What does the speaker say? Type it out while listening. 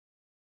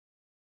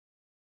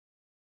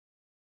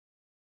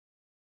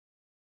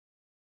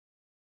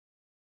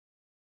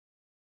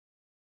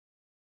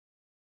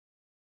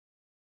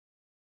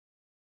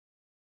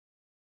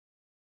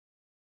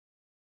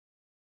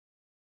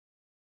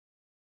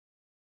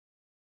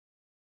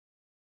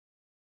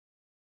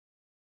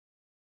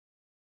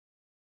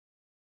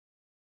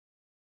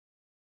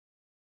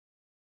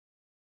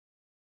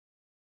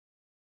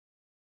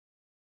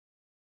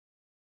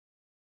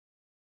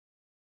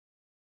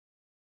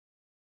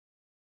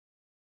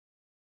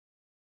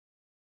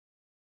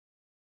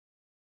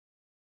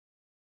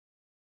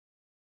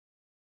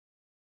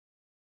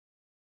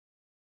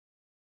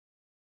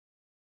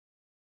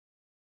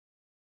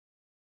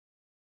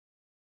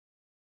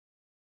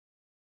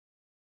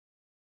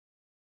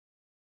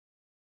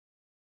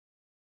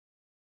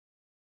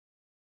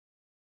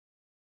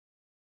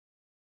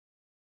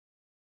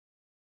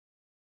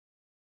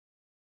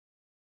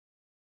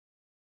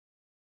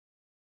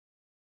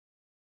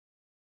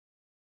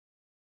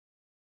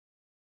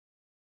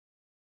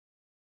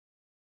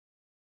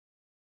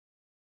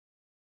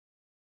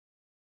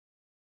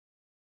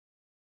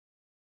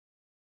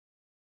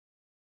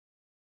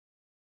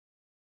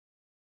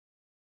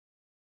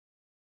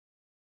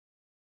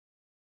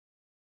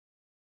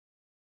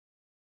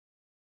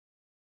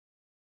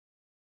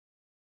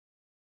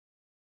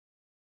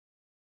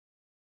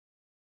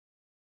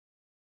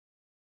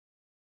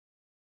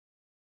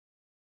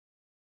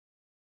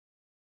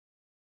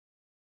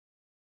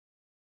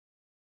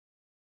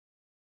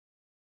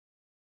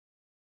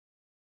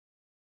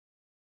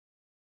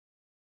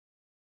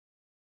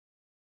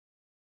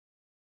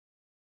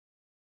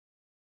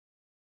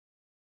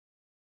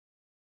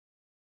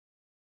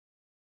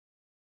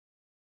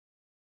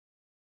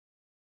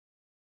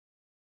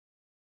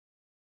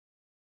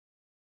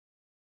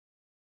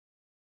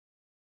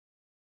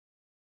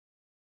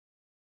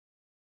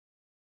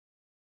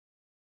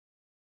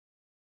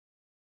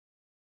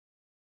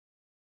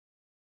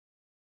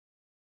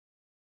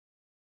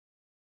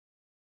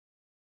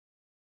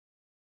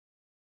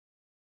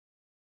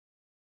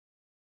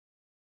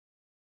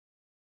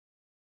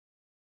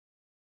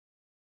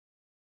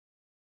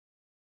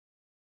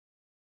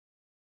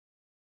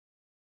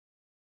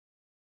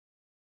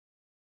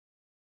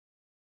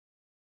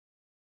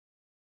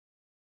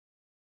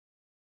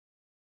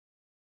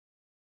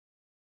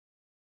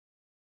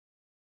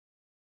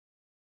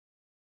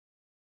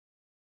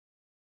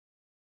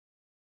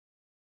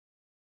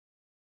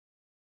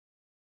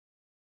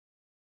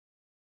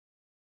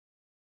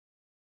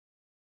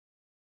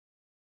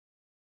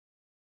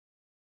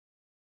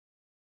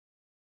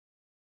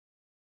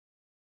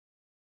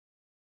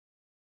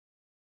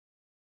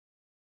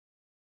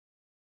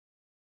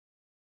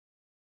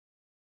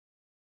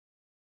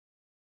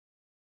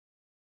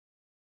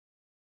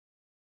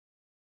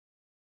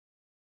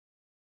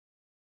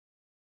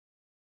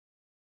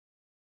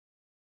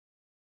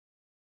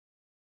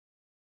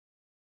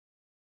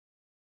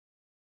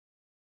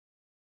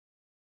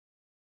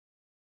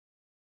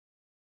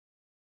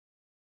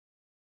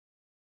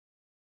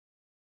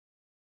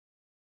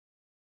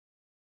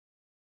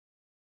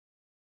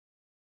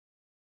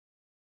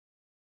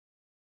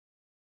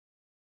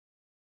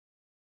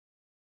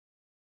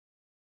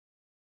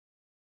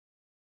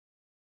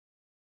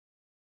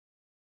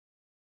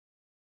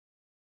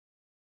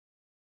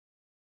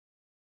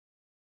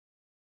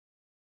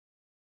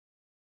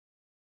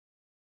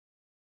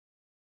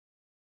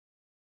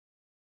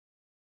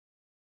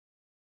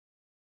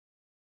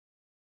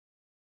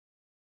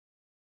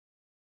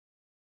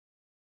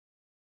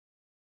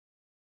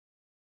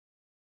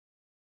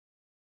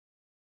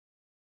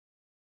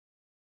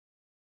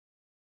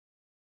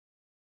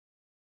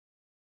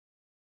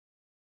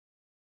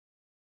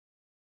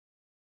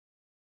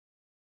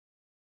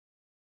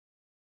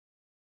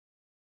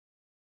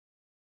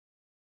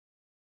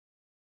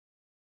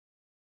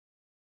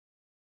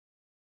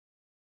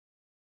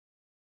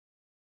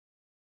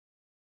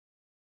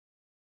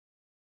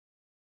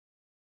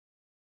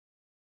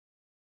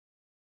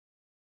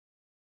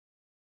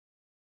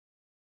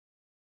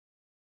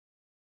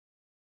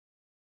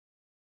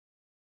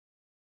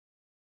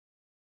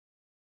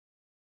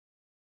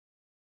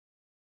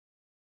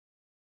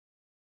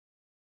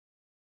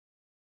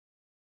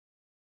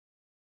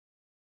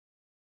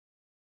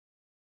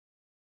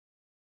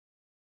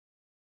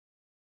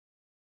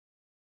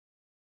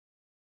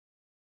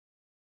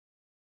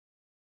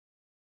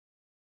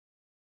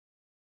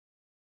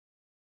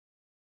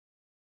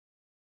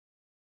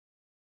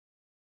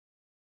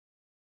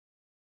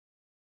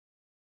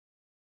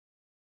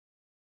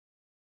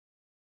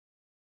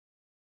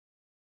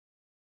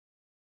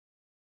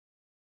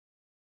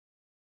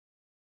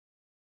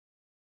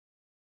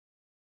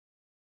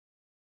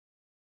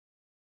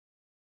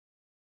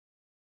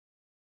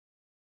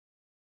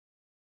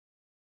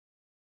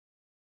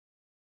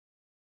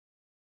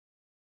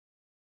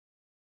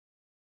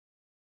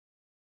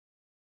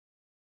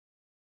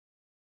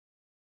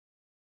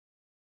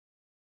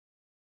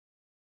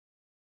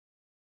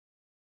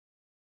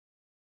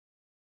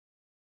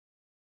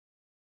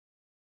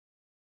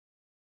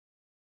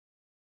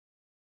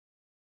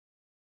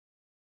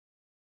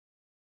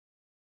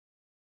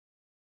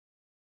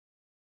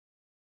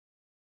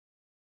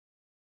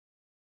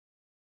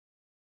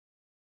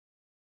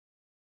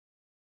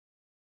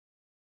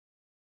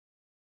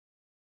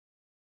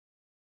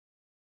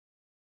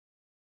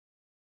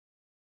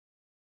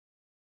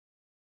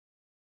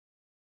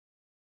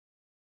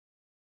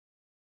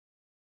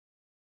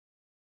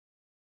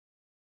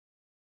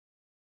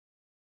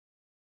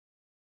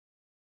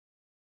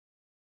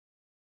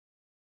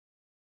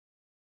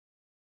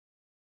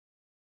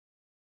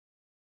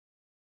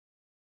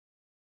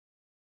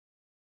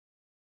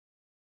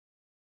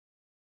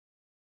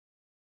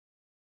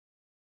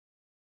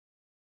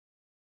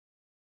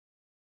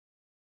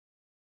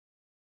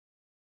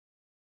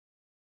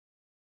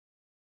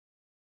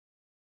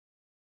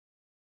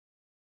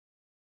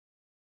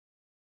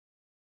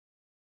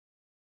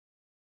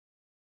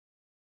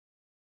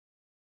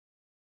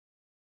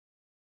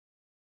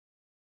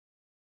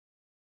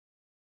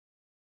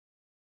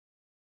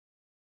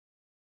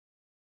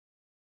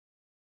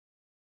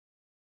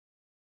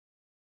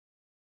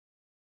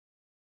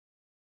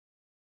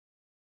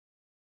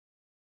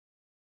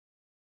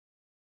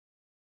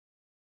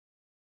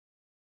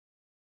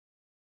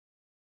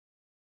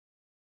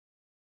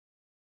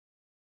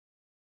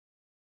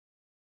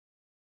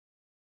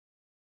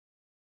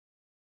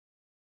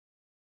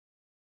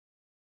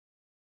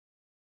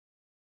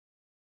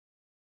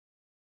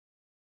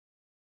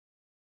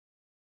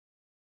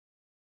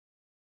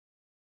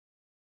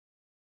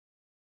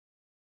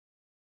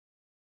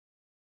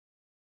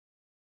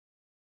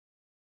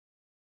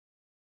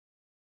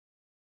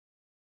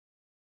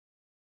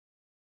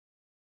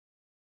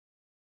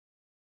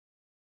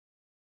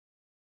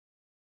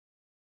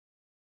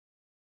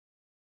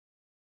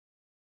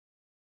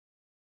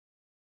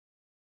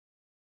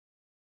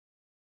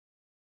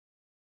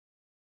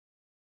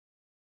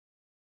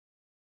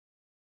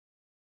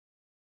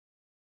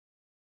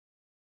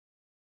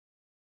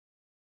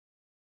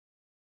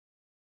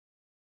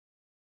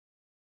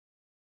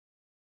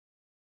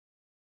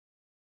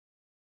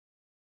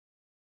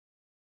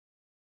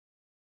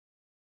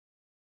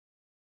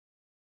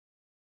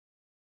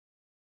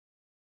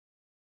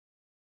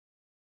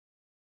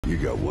You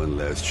got one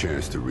last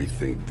chance to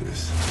rethink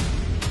this.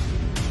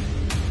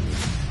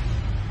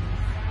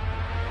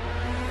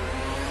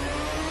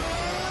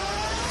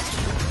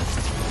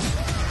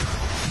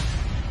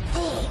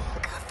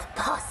 Think of the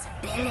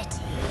possibilities.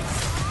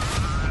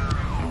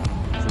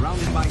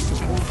 Surrounded by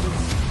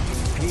supporters,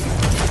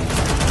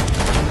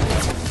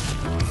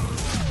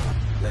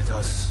 let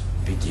us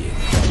begin.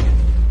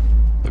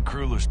 The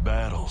cruelest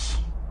battles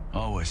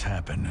always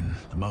happen in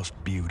the most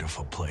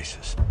beautiful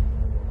places.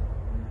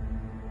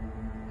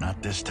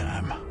 Not this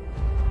time.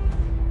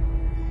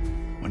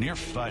 When you're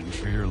fighting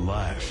for your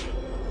life,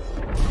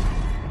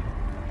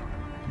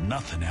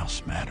 nothing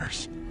else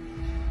matters.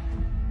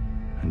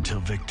 Until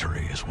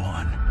victory is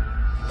won.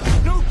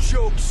 No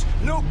jokes,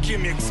 no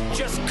gimmicks,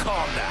 just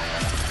combat.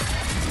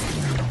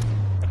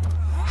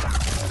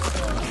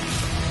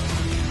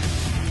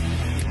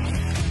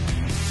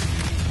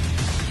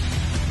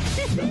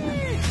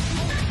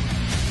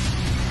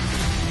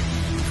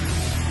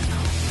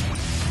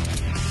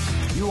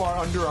 You are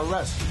under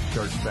arrest,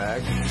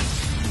 dirtbag.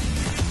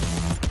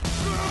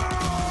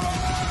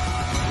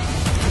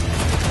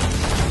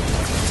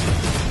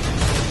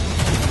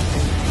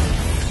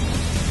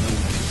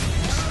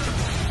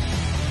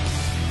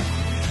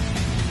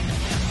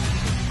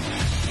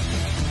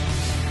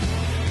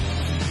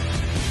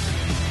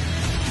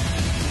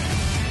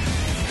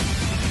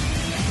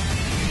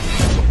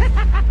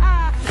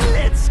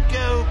 Let's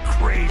go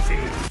crazy.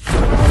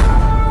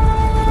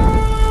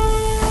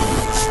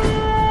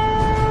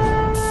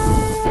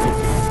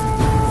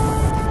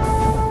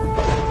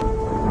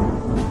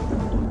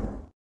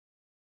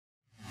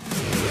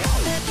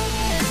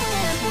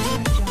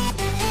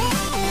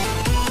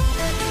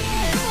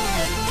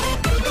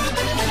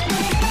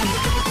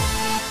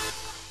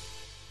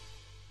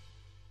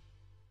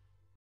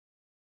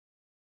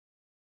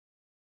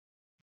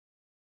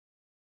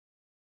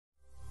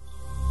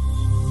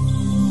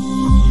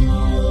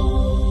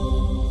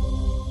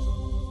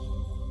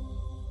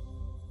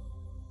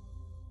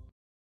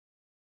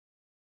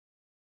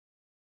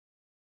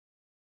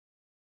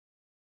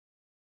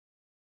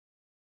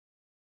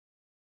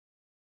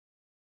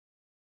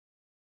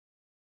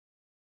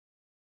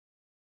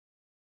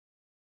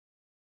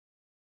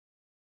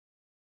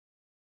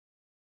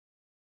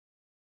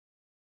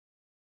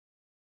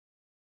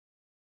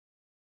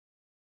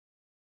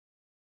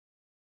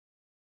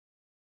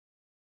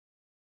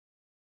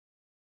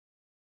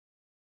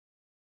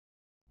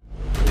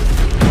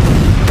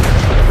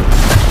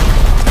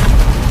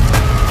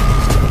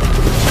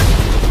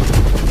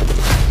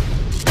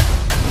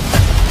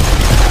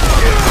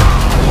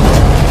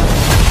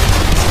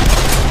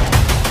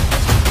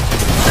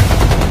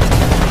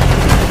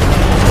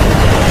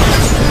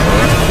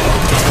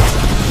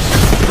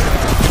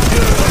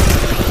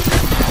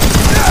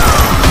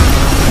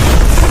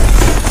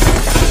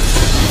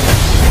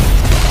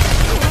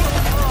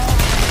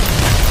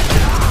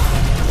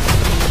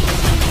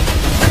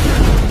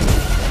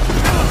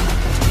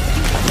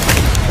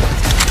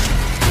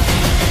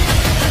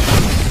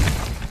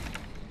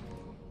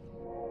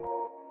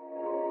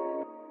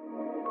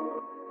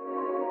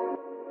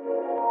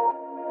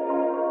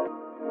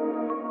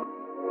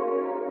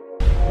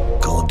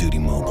 Call of Duty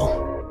Mobile.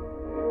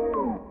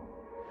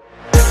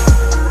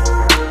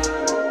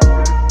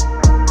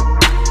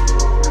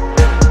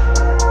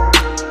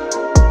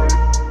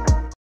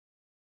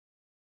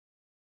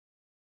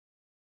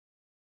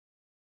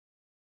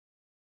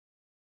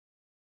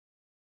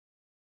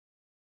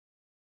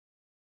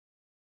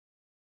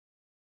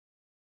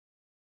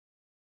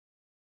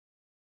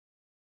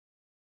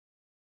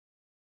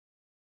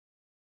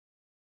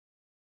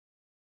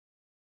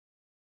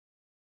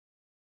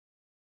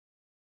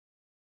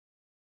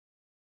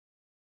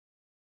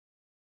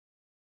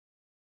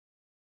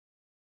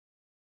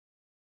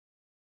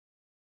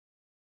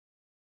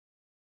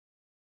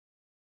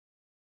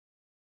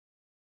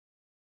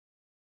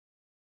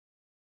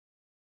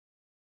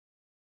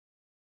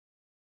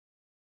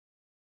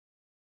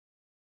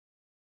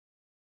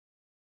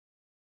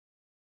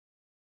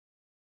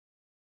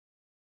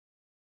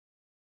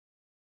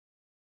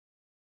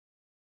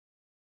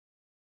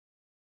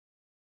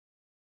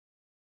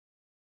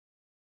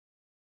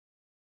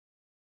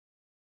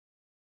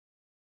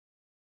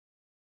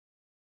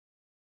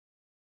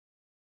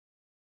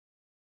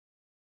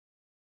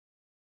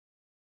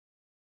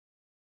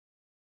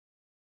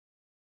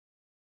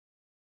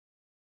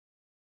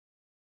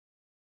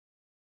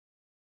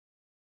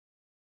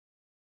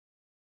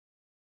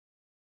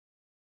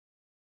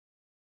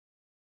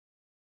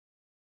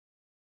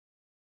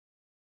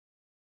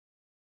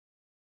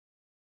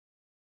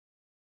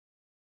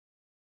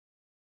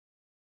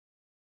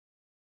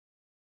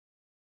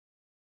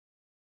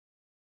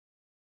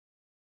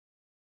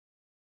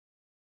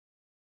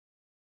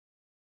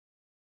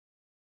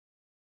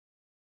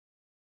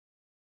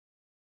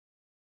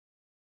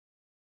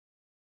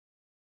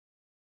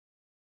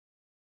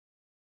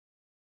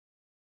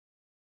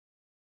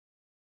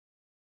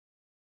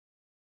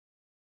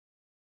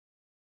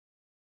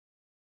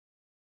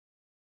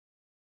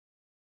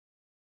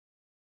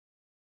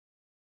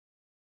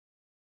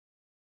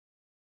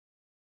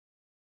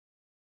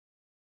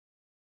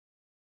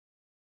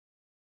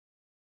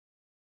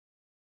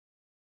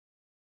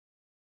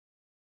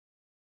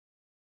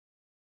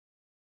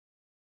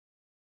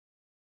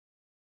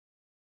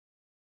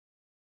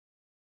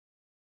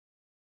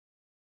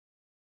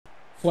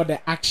 for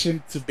the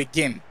action to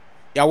begin.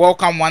 You're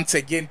welcome once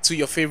again to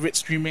your favorite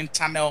streaming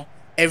channel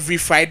every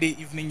Friday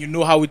evening. You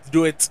know how we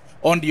do it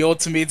on the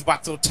Ultimate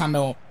Battle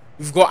channel.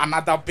 We've got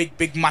another big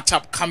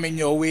matchup coming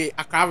your way.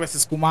 Accra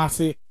versus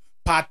Kumasi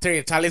part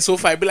 3. Charlie, so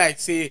far I be like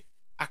say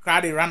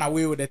Accra they ran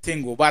away with the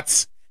Tingo,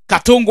 but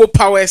Katongo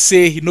Powers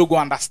say he no go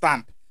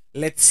understand.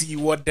 Let's see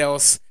what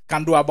else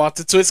can do about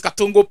it. So it's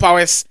Katongo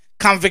Powers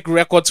Canvic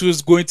Records who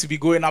is going to be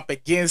going up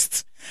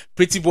against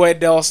PRETTYBOY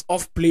DELLS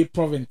of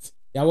PlayProvince.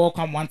 You're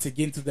welcome once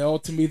again to the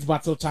Ultimate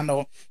Battle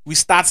channel. We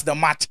start the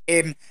match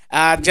in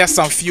just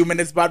some few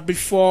minutes, but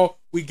before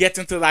we get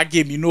into that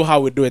game, you know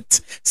how we do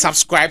it.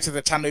 Subscribe to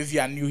the channel if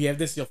you are new here. If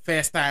this is your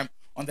first time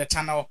on the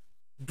channel,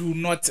 do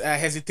not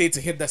hesitate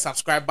to hit the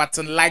subscribe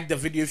button. Like the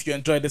video if you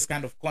enjoy this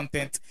kind of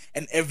content,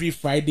 and every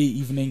Friday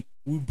evening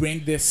we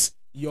bring this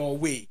your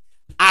way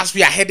as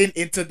we are heading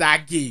into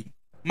that game.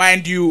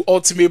 Mind you,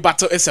 Ultimate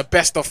Battle is a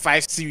best of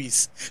 5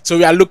 series. So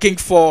we are looking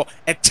for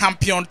a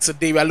champion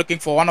today. We are looking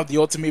for one of the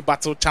Ultimate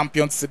Battle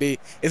champions today.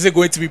 Is it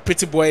going to be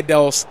PRETTYBOY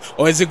DELLS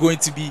or is it going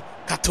to be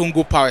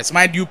Katongo Powers?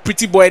 Mind you,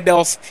 PRETTYBOY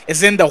DELLS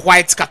is in the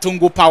white,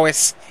 Katongo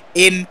Powers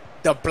in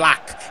the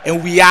black.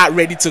 And we are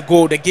ready to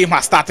go. The game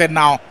has started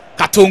now.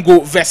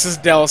 Katongo versus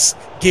DELLS,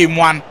 game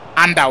 1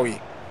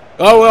 underway.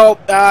 Oh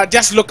well,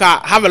 just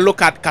have a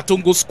look at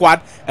Katongo's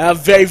squad.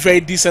 Very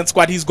decent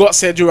squad. He's got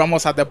Sergio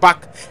Ramos at the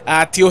back,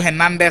 Theo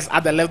Hernandez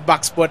at the left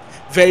back spot.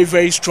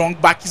 Very strong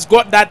back. He's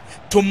got that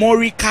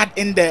Tomori card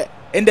in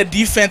the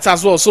defense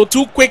as well. So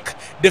 2 quick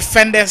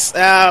defenders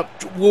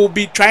will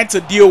be trying to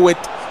deal with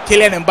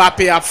Kylian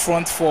Mbappe up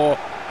front for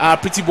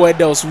PRETTYBOY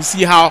DELLS. We'll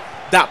see how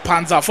that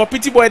pans out. For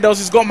PRETTYBOY DELLS,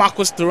 he's got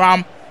Marcus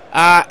Thuram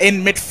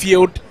in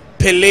midfield,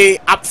 Pele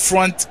up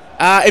front.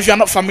 If you're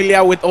not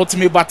familiar with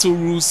Ultimate Battle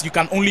rules, you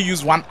can only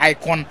use one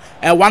icon,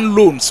 one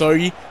loan,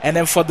 sorry. And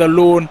then for the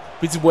loan,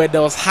 PRETTYBOY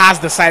DELLS has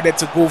decided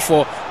to go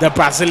for the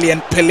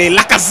Brazilian Pele.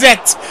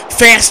 Lacazette,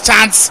 first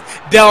chance.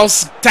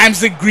 DELLS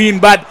times it green,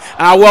 but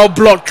well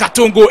blocked.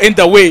 Katongo in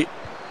the way.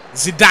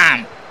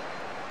 Zidane,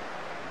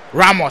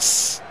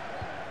 Ramos,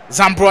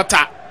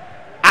 Zambrota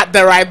at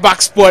the right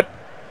back spot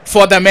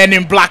for the men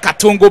in black.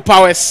 Katongo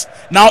Powers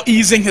now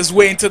easing his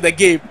way into the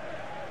game.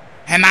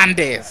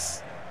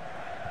 Hernandez,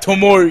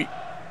 Tomori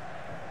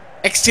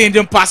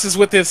exchanging passes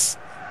with his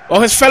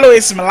fellow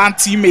AC Milan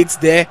teammates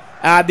there.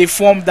 They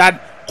form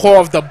that core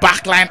of the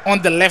back line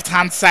on the left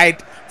hand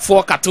side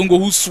for Katongo,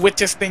 who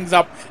switches things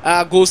up,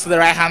 goes to the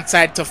right hand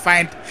side to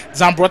find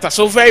Zambrota.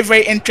 So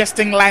very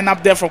interesting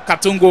lineup there from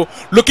Katongo,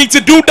 looking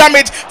to do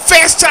damage.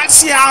 First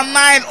chance here,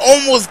 9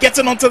 almost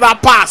getting onto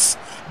that pass,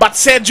 but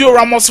Sergio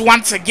Ramos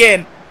once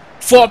again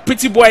for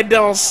PRETTYBOY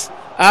DELLS.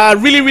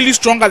 Really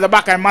strong at the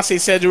back, I must say.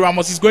 Sergio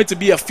Ramos is going to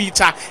be a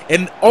feature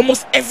in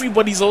almost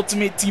everybody's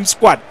Ultimate Team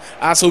squad.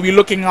 So we're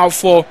looking out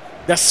for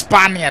the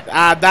Spaniard.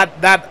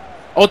 That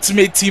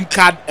Ultimate Team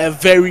card, a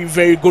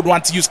very good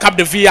one to use.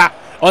 Capdevila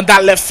on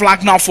that left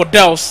flank now for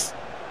DELLS.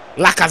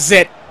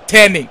 Lacazette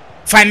turning,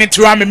 finding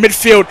Thuram in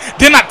midfield.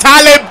 Di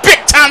Natale,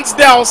 big chance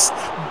DELLS,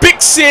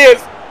 big save.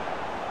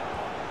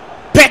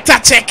 Better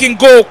checking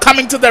goal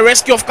coming to the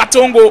rescue of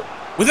Katongo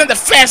within the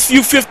first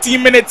few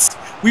 15 minutes.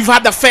 We've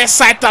had the first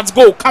sight that's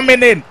goal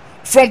coming in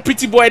from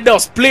PRETTYBOY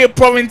DELLS.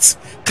 PlayProvince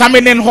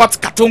coming in hot.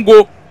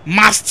 Katongo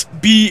must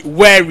be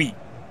wary.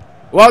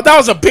 Well, that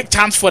was a big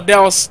chance for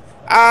DELLS.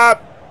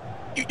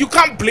 You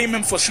can't blame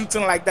him for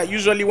shooting like that.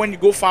 Usually when you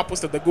go far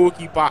post of the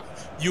goalkeeper,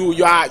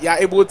 you are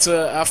able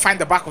to find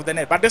the back of the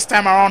net. But this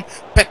time around,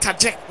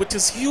 Petajek with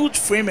his huge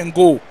frame and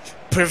goal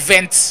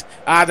prevents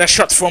the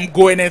shot from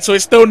going in. So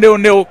it's still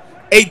 0-0.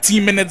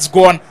 18 minutes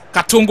gone.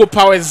 Katongo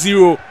Powers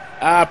 0.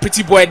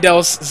 PRETTYBOY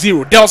DELLS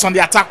 0. DELLS on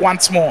the attack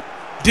once more.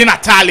 Di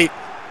Natale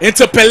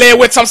into Pele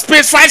with some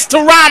space. Finds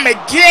Thuram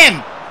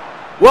again.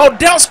 Well,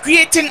 DELLS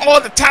creating all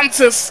the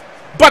chances,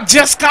 but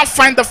just can't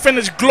find the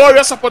finish.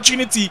 Glorious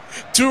opportunity.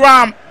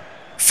 Thuram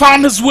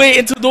found his way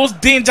into those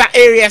danger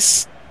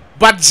areas,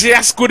 but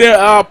just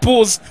couldn't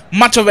pose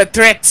much of a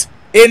threat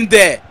in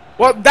there.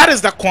 Well, that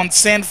is the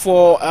concern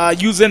for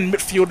using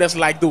midfielders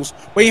like those.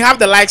 When you have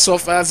the likes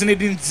of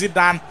Zinedine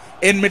Zidane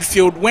in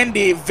midfield, when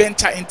they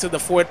venture into the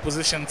forward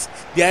positions,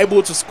 they are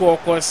able to score. Of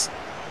course,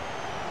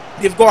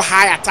 they've got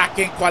high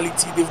attacking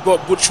quality, they've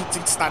got good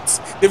shooting stats,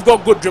 they've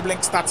got good dribbling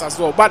stats as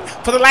well. But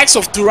for the likes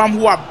of Thuram,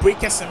 who are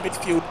breakers in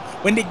midfield,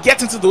 when they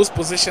get into those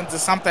positions,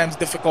 it's sometimes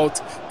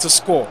difficult to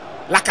score.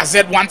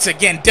 Lacazette once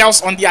again.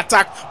 DELLS on the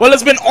attack. Well,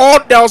 it's been all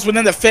DELLS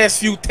within the first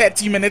few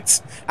 30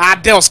 minutes.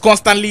 DELLS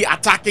constantly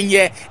attacking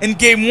here in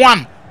game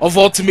 1 of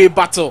Ultimate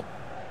Battle.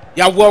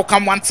 You're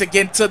welcome once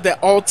again to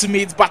the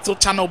Ultimate Battle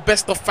channel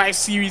best of 5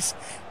 series.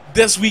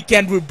 This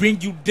weekend we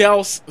bring you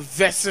DELLS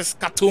versus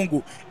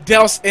Katongo.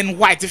 DELLS in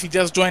white if you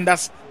just joined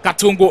us,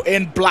 Katongo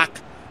in black.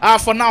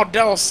 For now,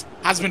 DELLS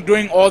has been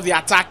doing all the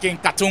attacking.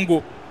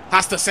 Katongo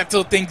has to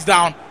settle things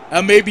down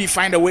and maybe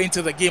find a way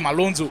into the game.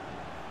 Alonso,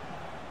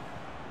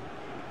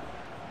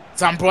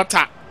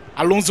 Zambrota,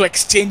 Alonso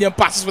exchanging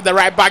passes with the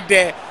right back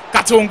there.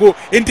 Katongo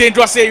in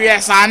dangerous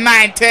areas.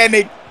 9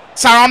 turning,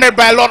 surrounded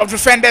by a lot of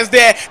defenders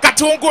there.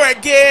 Katongo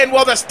again.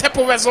 Well, the step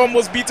over is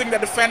almost beating the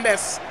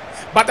defenders.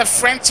 but the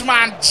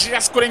Frenchman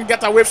just couldn't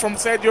get away from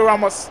Sergio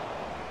Ramos.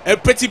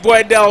 And Pretty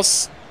Boy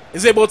DELLS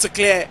is able to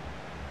clear.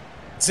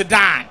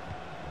 Zidane.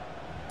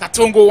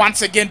 KATONGO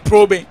once again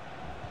probing.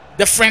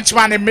 The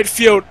Frenchman in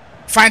midfield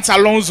finds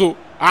Alonso.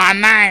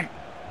 R9.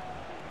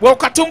 Well,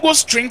 KATONGO's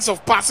strings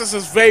of passes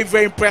is very,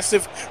 very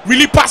impressive.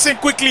 Really passing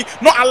quickly,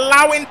 not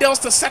allowing DELLS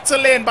to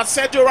settle in, but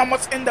Sergio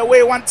Ramos in the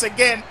way once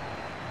again.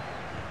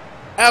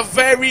 A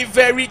very,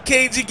 very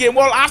cagey game.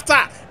 Well, after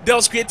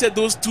DELLS created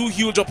those two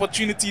huge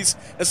opportunities,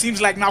 it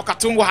seems like now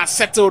KATONGO has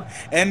settled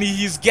and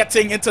he's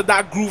getting into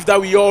that groove that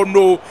we all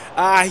know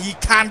he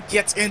can't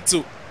get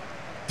into.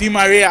 Di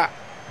Maria,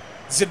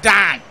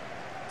 Zidane,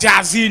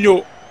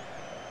 Jairzinho.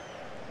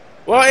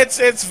 Well,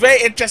 it's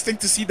very interesting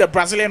to see the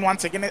Brazilian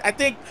once again. I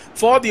think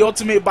for all the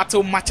Ultimate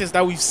Battle matches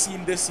that we've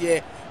seen this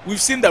year,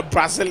 we've seen the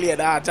Brazilian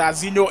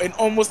Jairzinho in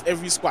almost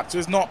every squad. So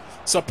it's not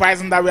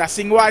surprising that we are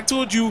seeing. Well, I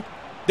told you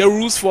the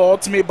rules for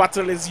Ultimate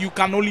Battle is you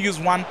can only use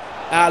one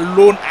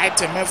lone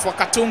item. And for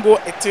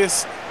KATONGO, it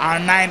is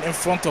R9 in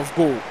front of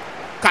goal.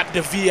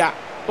 Capdevila,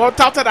 well,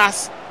 touted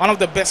as one of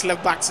the best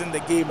left backs in the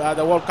game.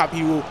 The World Cup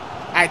hero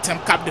item,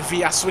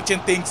 Capdevila, switching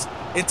things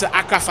into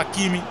Achraf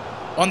Hakimi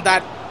on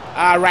that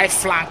right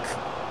flank.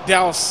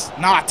 DELLS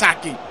now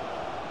attacking.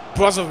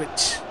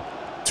 Brozovic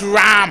to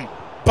Ram.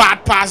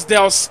 Bad pass.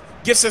 DELLS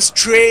gives it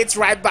straight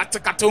right back to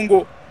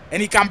KATONGO, and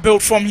he can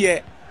build from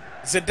here.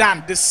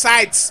 Zidane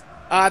decides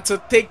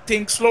to take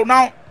things slow.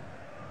 Now,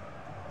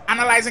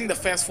 analyzing the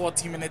first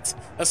 40 minutes,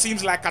 it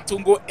seems like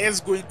KATONGO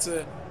is going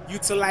to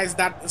utilize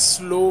that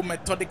slow,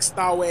 methodic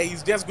style where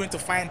he's just going to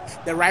find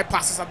the right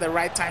passes at the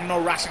right time,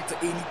 not rushing to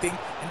anything,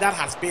 and that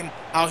has been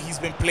how he's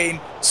been playing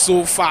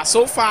so far.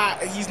 So far,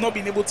 he's not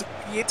been able to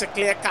create a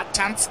clear-cut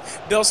chance.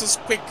 DELLS'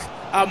 quick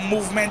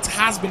movement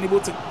has been able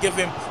to give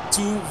him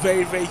two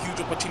very, very huge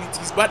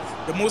opportunities, but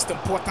the most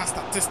important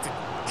statistic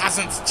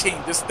hasn't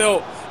changed. It's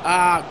still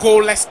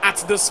goalless at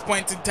this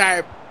point in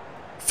time.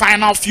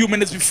 Final few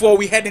minutes before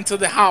we head into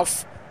the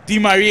half. Di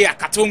Maria,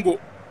 KATONGO,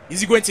 is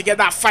he going to get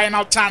that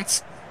final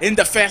chance in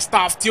the first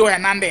half? Theo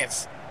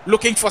Hernandez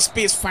looking for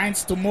space,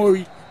 finds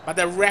Tomori, but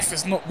the ref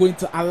is not going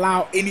to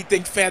allow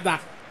anything further.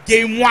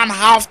 Game 1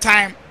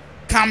 halftime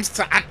comes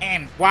to an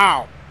end.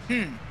 Wow.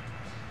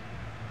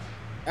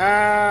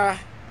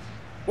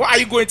 What are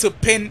you going to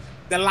pin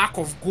the lack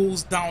of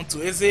goals down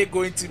to? Is it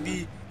going to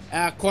be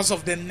because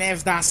of the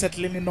nerves that are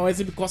settling in, or is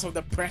it because of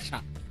the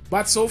pressure?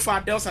 But so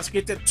far, DELLS has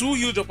created two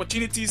huge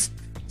opportunities,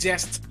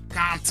 just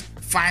can't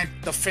find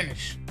the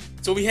finish.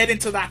 So we head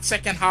into that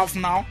second half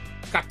now.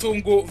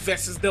 KATONGO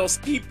versus DELLS.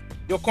 Keep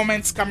your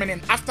comments coming in.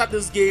 After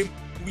this game,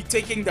 we'll be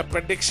taking the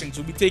predictions.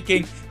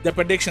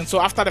 So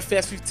after the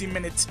first 15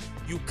 minutes,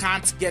 you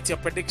can't get your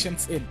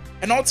predictions in.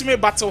 An Ultimate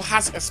Battle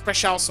has a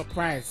special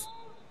surprise.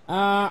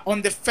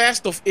 On the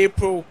 1st of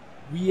April,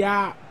 we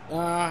are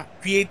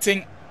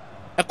creating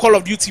a Call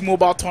of Duty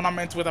mobile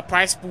tournament with a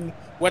prize pool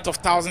worth of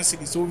 1,000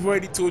 cedis. So we've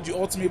already told you,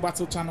 Ultimate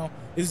Battle channel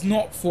is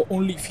not for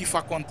only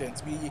FIFA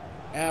content.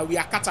 We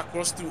are cut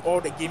across through all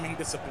the gaming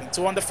disciplines.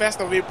 So on the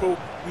 1st of April,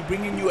 we're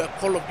bringing you a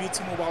Call of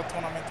Duty mobile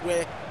tournament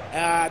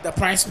where the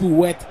prize pool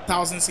worth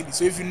 1,000 cedis.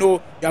 So if you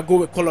know you're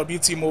going with Call of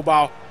Duty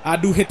mobile,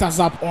 do hit us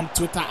up on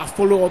Twitter.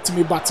 Follow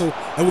Ultimate Battle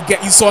and we'll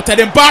get you sorted.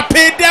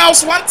 Mbappe,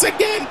 DELLS once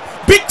again.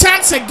 Big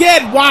chance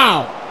again.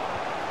 Wow.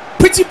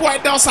 Pretty Boy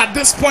DELLS at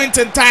this point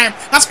in time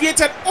has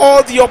created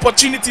all the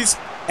opportunities,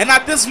 and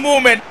at this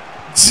moment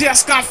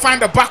just can't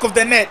find the back of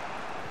the net.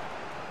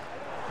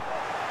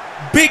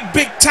 Big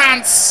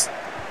chance,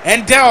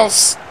 and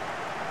DELLS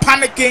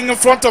panicking in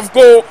front of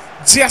goal,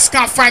 just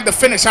can't find the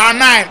finish.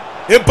 R9,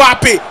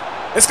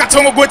 Mbappe, is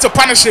KATONGO going to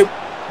punish him?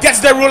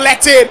 Gets the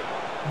roulette in.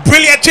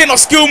 Brilliant chain of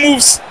skill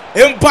moves.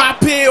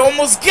 Mbappe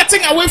almost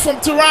getting away from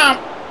Thuram,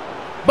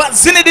 but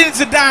Zinedine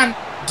Zidane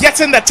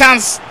getting the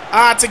chance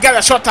to get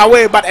a shot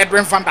away, but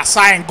Edwin van der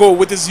Sar goal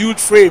with his huge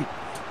frame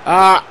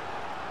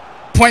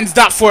points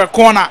that for a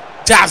corner.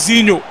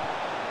 Jairzinho,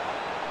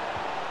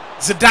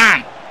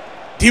 Zidane,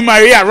 Di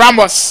Maria,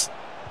 Ramos,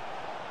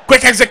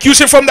 quick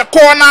execution from the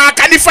corner.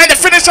 Can he find the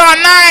finisher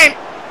on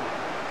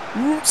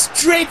 9?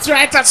 Straight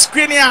right at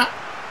Skriniar.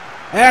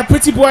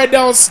 Pretty Boy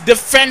DELLS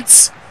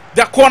defends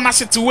the corner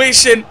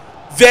situation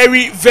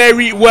very,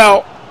 very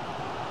well.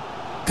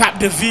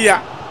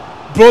 Capdevila,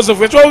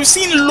 Brozovic. Well, we've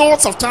seen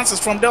lots of chances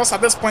from DELLS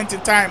at this point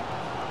in time.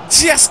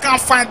 Just can't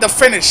find the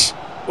finish.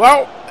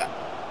 Well,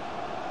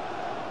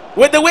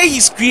 with the way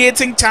he's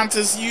creating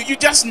chances, you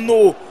just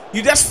know,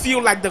 you just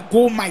feel like the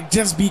goal might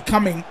just be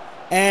coming.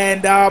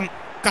 And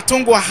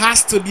KATONGO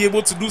has to be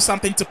able to do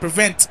something to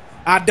prevent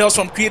DELLS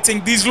from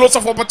creating these lots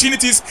of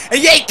opportunities.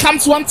 And yeah, it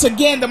comes once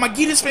again. The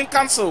McGillis spin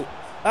cancel.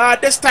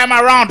 This time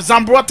around,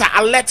 Zambrotta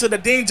alert to the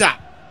danger.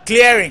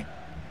 Clearing.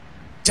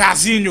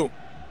 Jairzinho.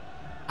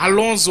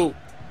 Alonso.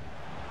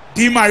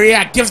 Di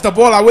Maria gives the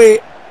ball away,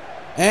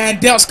 and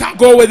DELLS can't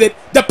go with it.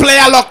 The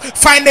player lock,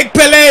 finding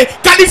Pele.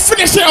 Can he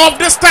finish it off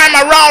this time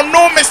around?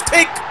 No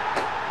mistake.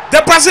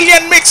 The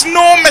Brazilian makes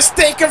no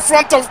mistake in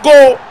front of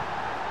goal,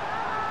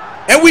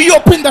 and we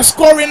open the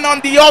scoring on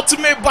the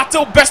Ultimate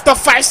Battle Best of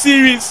 5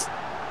 series.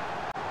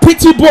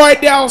 Pretty Boy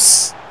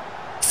DELLS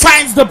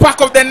finds the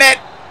back of the net,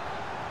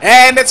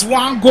 and it's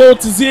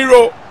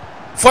 1-0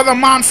 for the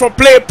man from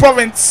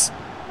PlayProvince.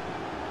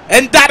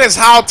 And that is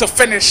how to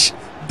finish.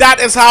 That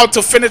is how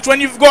to finish.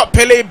 When you've got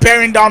Pele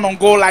bearing down on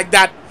goal like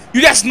that,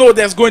 you just know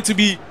there's going to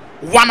be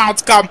one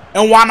outcome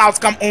and one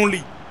outcome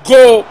only.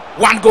 Goal,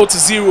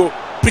 1-0.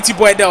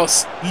 PRETTYBOY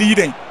DELLS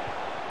leading.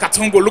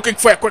 KATONGO looking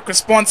for a quick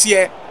response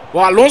here.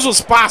 Well,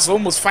 Alonso's pass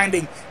almost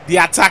finding the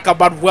attacker,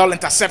 but well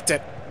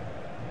intercepted.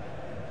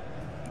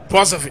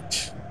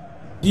 Brozovic.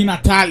 Di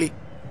Natale.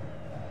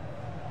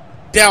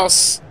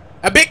 DELLS.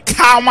 A bit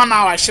calmer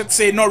now, I should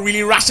say. Not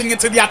really rushing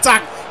into the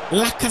attack.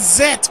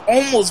 Lacazette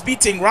almost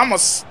beating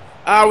Ramos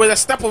with a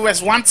step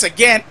overs once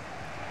again.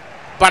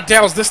 But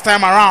DELLS this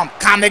time around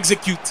can't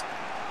execute.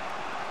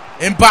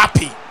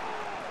 Mbappe.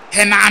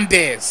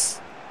 Hernandez.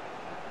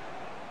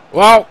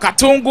 Well,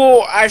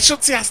 KATONGO, I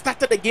should say, has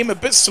started the game a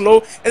bit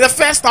slow. In the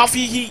first half,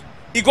 he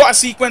got a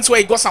sequence where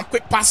he got some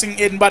quick passing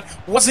in, but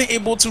wasn't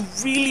able to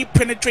really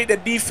penetrate the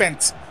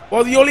defense.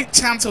 Well, the only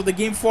chance of the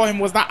game for him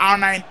was that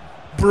R9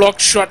 block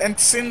shot, and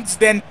since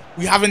then,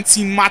 we haven't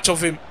seen much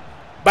of him.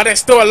 But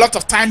there's still a lot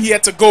of time here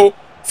to go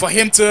for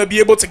him to be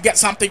able to get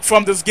something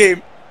from this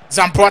game.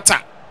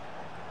 Zambrotta.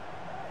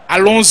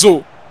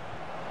 Alonso.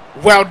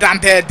 Well done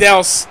there,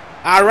 DELLS.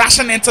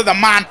 Rushing into the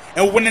man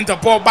and winning the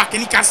ball back,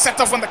 and he can set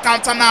off on the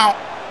counter now.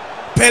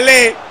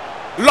 Pele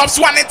lobs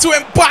one into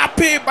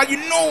Mbappe, but you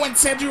know when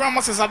Sergio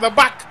Ramos is at the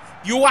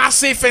back, you are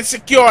safe and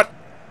secured,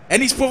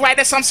 and he's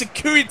provided some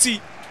security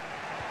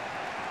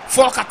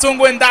for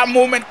KATONGO in that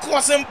moment,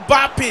 causing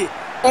Mbappe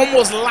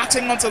almost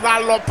latching onto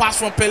that lob pass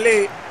from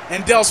Pele,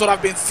 and DELLS would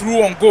have been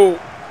through on goal.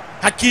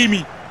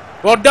 Hakimi.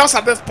 Well, DELLS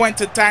at this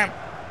point in time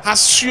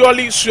has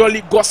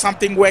surely got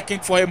something working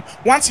for him.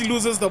 Once he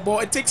loses the ball,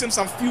 it takes him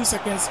some few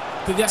seconds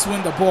to just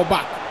win the ball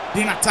back.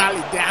 Di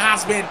Natale, there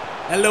has been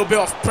a little bit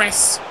of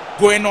press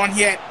going on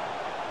here.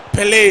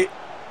 Pele.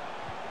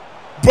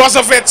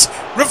 Brozovic.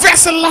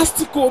 Reverse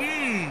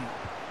elastico.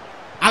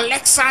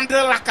 Alexander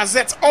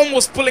Lacazette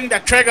almost pulling the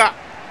trigger.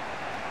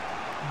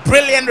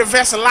 Brilliant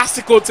reverse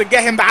elastico to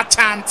get him that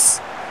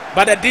chance.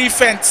 But the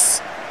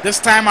defense this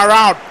time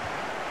around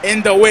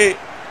in the way.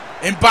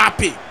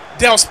 Mbappe.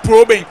 DELLS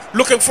probing,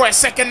 looking for a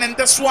second, and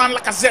this one,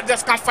 Lacazette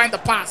just can't find the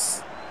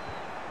pass.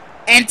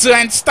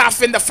 End-to-end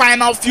stuff in the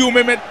final few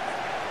minutes.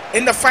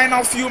 In the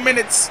final few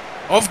minutes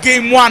of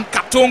game one,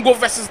 KATONGO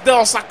versus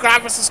DELLS, Accra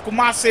versus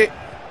Kumasi,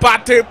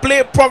 but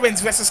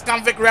PlayProvince versus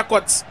Canvic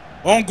Records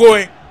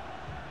ongoing.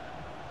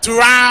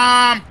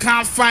 Thuram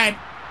can't find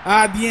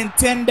the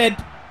intended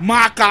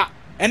marker,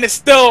 and it's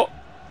still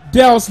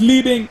DELLS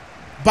leading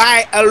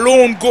by a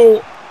lone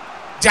goal.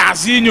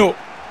 Jairzinho,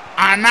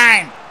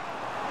 R9.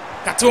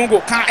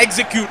 KATONGO can't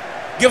execute,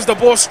 gives the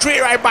ball straight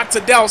right back to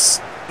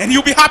DELLS, and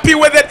he'll be happy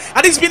with it.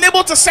 And he's been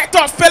able to set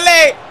off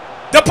Pele.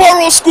 The ball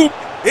roll scoop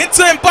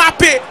into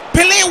Mbappe.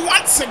 Pele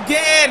once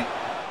again,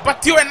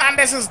 but Theo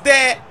Hernandez is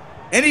there,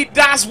 and he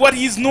does what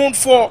he's known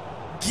for,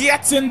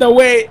 gets in the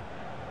way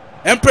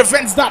and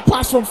prevents that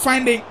pass from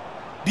finding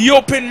the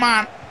open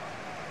man.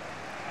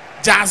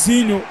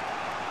 Jairzinho.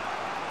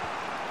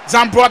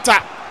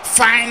 Zambrotta.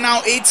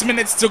 Final 8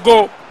 minutes to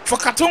go for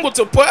KATONGO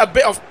to put a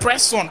bit of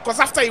press on, because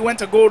after he went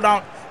to go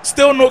down,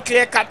 still no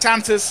clear-cut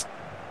chances,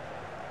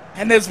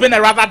 and there's been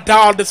a rather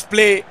dull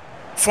display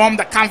from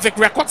the Canvic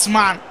Records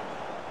man.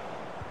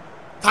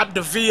 Cap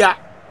de Villa,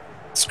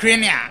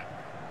 Skriniar.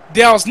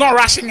 DELLS not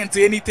rushing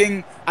into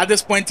anything at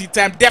this point in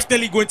time.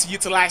 Definitely going to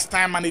utilize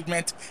time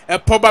management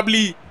and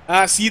probably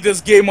see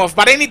this game off.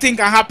 But anything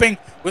can happen.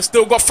 We've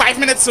still got 5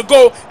 minutes to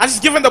go. And he's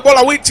giving the ball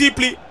away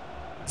cheaply.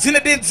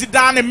 Zinedine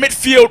Zidane in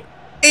midfield,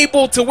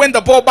 able to win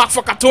the ball back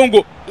for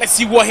KATONGO. Let's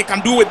see what he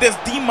can do with this.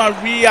 Di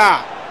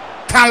Maria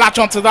can't latch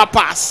onto that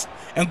pass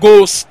and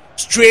goes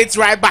straight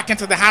right back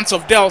into the hands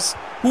of DELLS,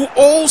 who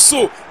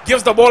also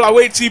gives the ball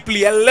away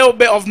cheaply. A little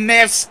bit of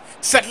nerves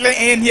settling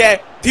in here.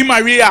 Di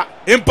Maria,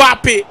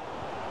 Mbappe,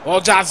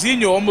 or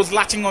Jairzinho almost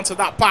latching onto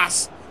that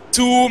pass.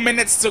 2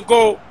 minutes to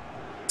go.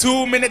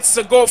 2 minutes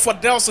to go for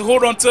DELLS to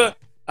hold on to,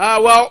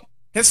 well,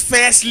 his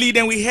first lead,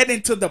 and we head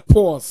into the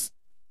pause.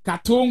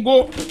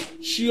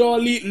 KATONGO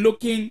surely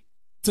looking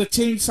to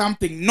change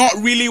something. Not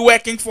really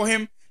working for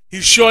him.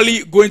 He's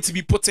surely going to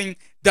be putting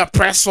the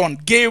press on.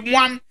 Game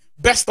 1,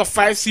 best of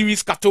 5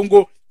 series,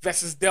 KATONGO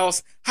versus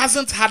DELLS.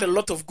 Hasn't had a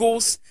lot of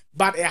goals,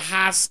 but it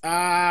has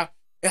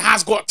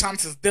got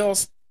chances.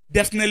 DELLS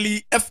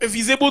definitely, if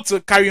he's able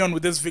to carry on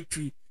with this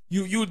victory,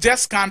 you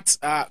just can't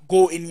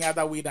go any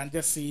other way than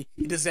just say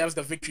he deserves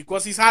the victory,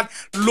 because he's had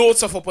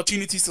loads of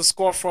opportunities to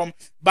score from,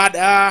 but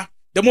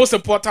the most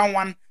important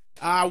one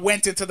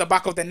went into the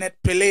back of the net.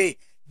 Pele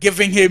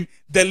giving him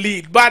the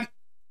lead. But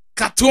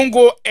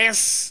KATONGO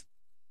is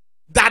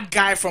that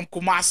guy from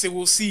Kumasi.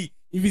 We'll see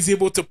if he's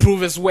able to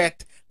prove his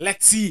worth.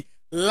 Let's see.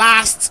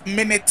 Last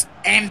minute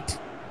and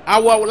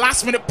our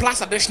last minute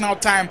plus additional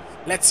time.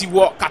 Let's see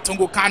what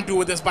KATONGO can do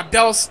with this. But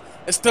DELLS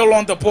is still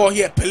on the ball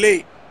here.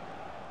 Pele.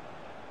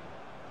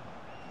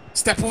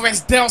 Step over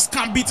his DELLS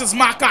can't beat his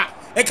marker.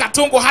 And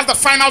KATONGO has the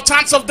final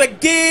chance of the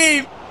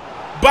game.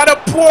 But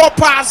a poor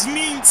pass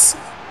means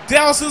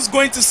DELLS is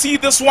going to see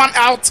this one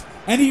out,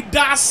 and he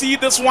does see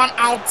this one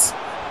out.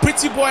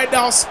 Pretty Boy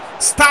DELLS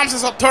stamps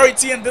his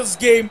authority in this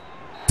game,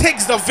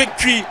 takes the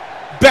victory.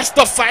 Best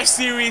of 5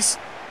 series.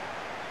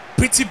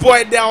 Pretty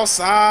Boy DELLS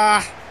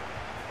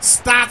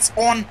starts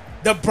on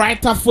the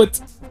brighter foot.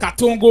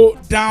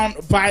 KATONGO down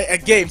by a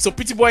game. So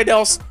Pretty Boy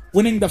DELLS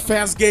winning the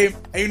first game,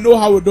 and you know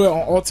how we do it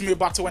on Ultimate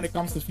Battle when it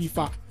comes to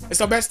FIFA.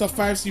 It's a best of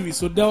 5 series,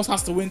 so DELLS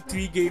has to win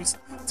 3 games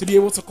to be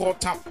able to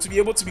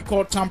be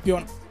called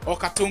champion, or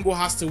KATONGO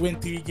has to win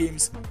 3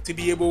 games to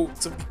be able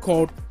to be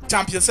called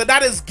champion. So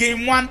that is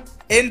game 1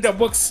 in the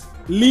books.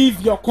 Leave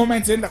your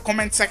comments in the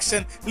comment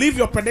section. Leave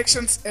your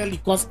predictions early,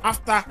 because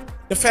after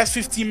the first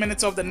 15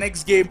 minutes of the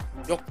next game,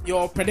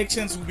 your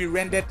predictions will be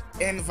rendered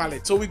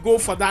invalid. So we go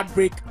for that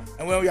break,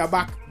 and when we are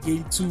back,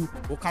 game 2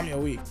 will come your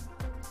way.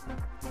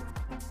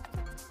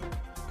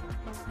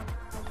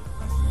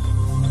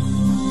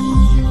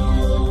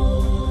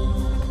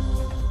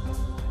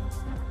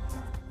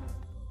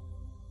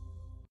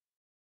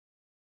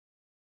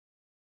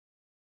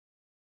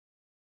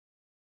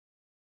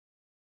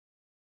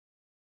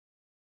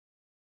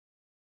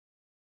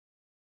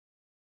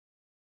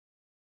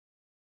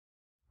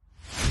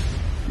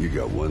 You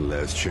got one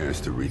last chance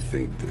to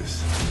rethink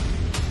this.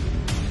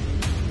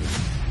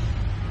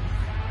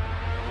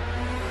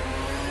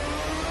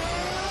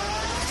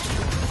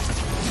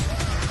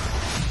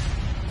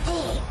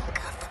 Think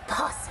of the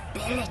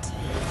possibilities.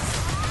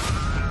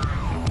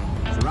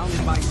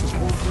 Surrounded by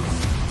supporters.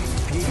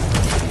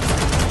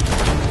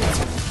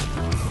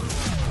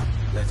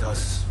 Let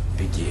us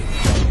begin.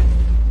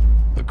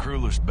 The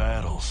cruelest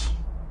battles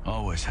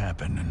always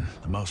happen in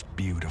the most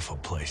beautiful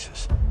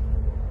places.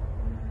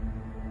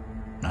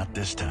 Not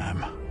this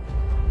time.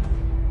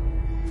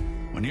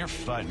 When you're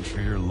fighting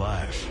for your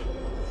life,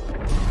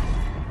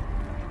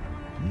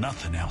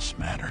 nothing else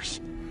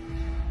matters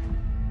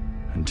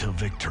until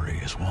victory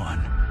is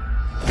won.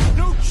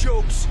 No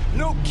jokes,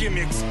 no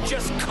gimmicks,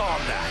 just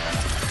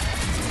combat.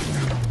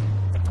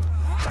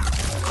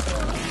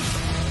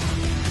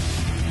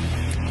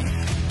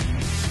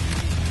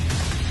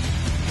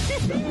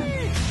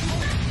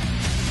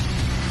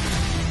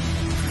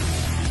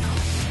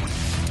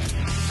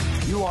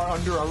 You are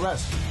under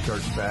arrest,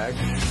 dirtbag.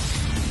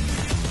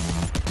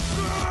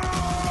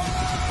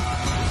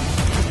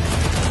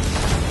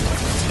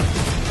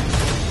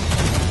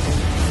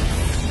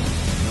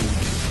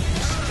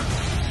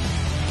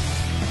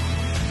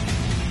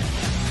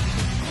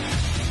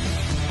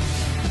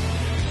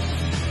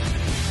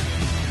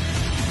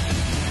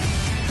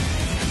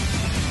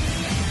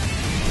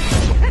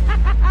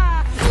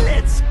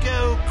 Let's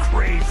go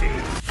crazy.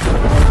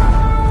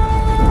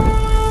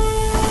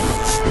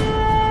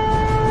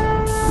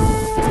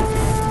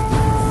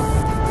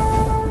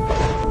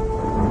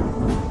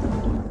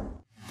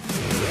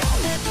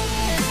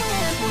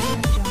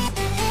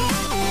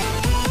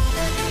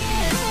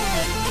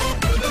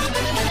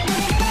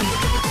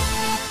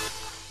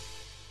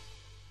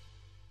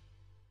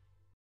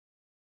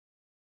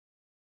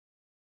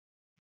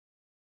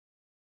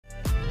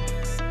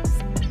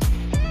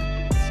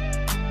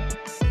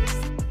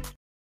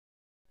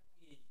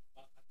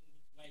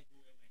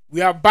 We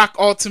are back.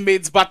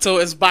 Ultimate Battle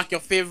is back. Your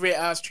favorite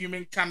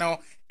streaming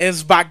channel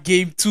is back.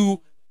 Game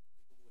 2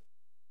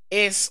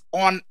 is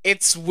on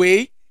its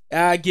way.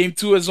 Game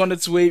 2 is on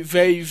its way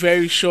very,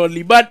 very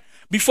shortly. But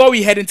before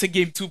we head into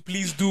Game 2,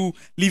 please do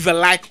leave a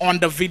like on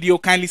the video.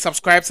 Kindly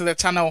subscribe to the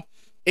channel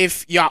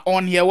if you are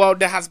on here. Well,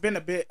 there has been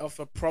a bit of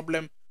a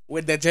problem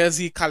with the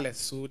jersey colors,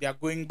 so they are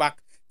going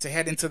back to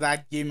head into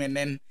that game and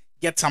then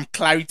get some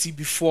clarity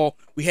before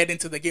we head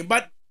into the game.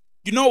 But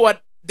you know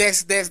what?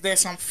 There's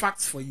some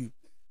facts for you.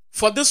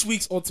 For this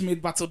week's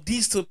Ultimate Battle,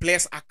 these 2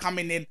 players are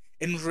coming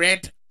in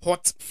red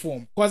hot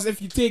form. Because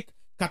if you take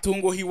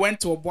KATONGO, he went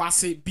to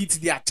Obuasi, beat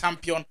their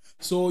champion.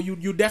 So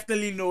you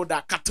definitely know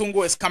that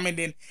KATONGO is coming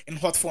in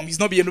hot form. He's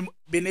not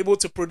been able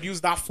to produce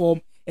that form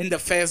in the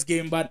first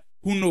game, but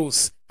who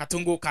knows?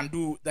 KATONGO can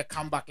do the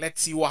comeback.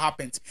 Let's see what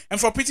happens. And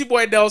for Pretty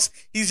Boy DELLS,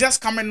 he's just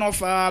coming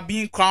off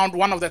being crowned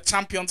one of the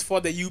champions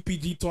for the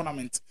UPG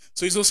tournament.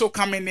 So he's also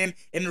coming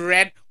in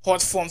red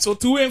hot form. So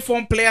 2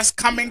 informed players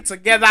coming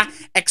together.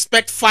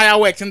 Expect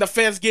fireworks. In the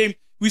first game,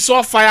 we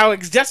saw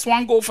fireworks. Just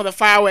 1 goal for the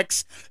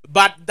fireworks.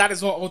 But that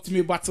is what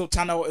Ultimate Battle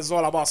channel is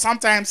all about.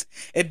 Sometimes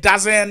it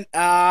doesn't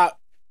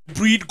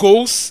breed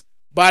goals,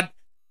 but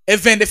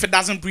even if it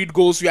doesn't breed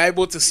goals, we are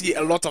able to see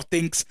a lot of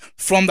things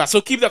from that. So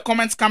keep the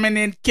comments coming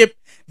in. Keep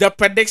the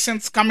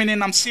predictions coming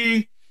in. I'm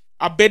seeing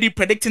Abedi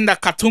predicting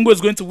that KATONGO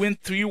is going to win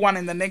 3-1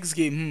 in the next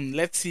game.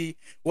 Let's see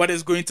what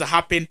is going to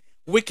happen.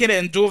 Wicked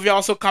and Jovia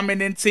also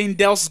coming in saying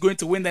DELLS is going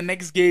to win the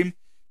next game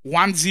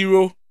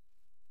 1-0.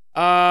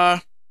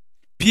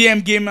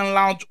 PM Gaming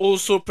Lounge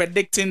also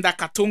predicting that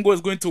KATONGO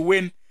is going to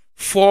win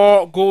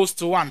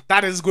 4-1.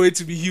 That is going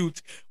to be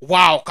huge.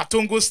 Wow,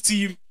 KATONGO's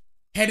team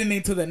heading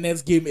into the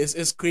next game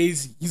is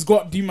crazy. He's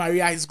got Di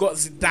Maria, he's got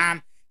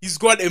Zidane, he's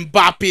got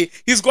Mbappe,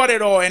 he's got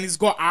it all, and he's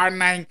got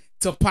R9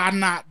 to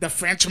partner the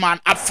Frenchman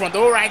up front.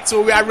 All right,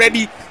 so we are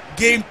ready.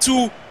 Game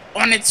 2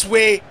 on its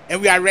way,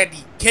 and we are ready.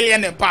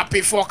 Kylian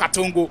Mbappe for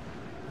Katongo.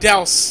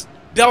 DELLS.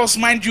 DELLS,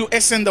 mind you,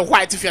 is in the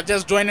white if you're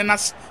just joining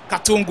us.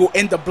 Katongo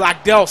in the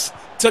black. DELLS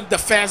took the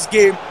first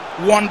game,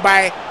 won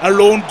by a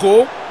lone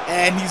goal,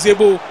 and he's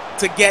able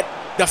to get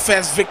the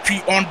first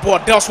victory on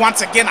board. DELLS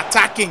once again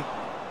attacking.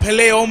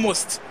 Pele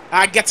almost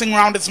getting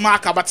around his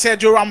marker, but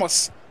Sergio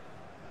Ramos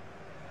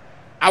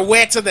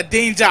aware to the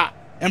danger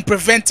and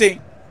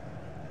preventing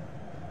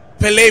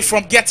Pele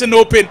from getting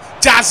open.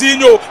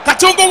 Jairzinho,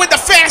 Katongo with the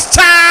first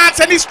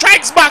chance, and he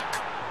strikes back.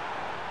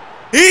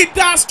 He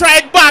does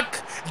strike back.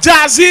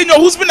 Jairzinho,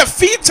 who's been a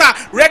feature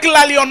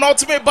regularly on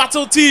Ultimate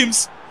Battle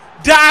teams,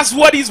 does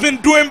what he's been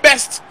doing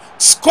best.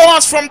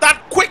 Scores from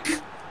that quick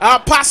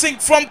passing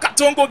from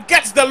Katongo,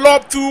 gets the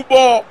lob through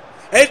ball.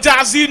 And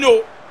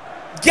Jairzinho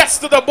gets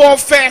to the ball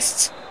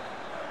first.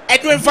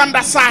 Edwin van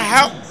der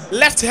Sar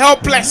left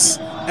helpless.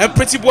 And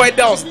PRETTYBOY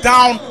DELLS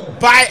down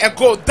by a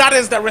goal. That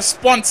is the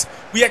response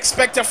we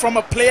expected from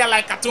a player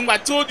like Katongo. I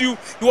told you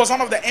he was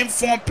one of the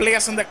informed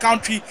players in the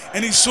country,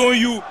 and he's showing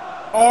you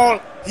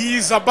all he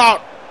is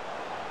about.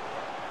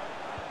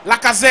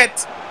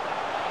 Lacazette,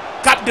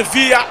 Cap de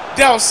Villa,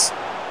 DELLS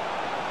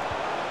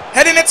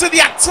heading into the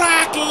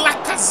attack.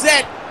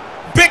 Lacazette,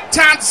 big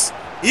chance,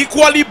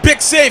 equally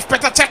big save.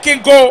 Peter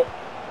checking goal.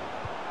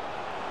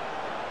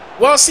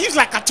 Well, it seems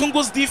like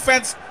Katongo's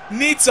defense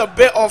needs a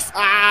bit of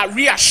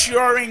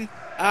reassuring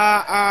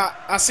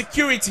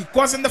security,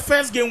 because in the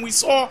first game we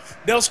saw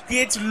DELLS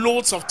create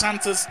loads of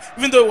chances.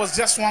 Even though it was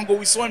just one goal,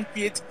 we saw him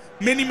create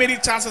many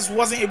chances.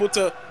 Wasn't able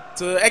to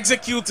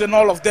execute in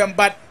all of them,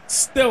 but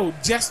still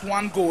just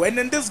one goal. And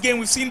in this game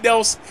we've seen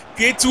DELLS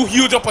create 2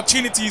 huge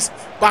opportunities,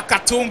 but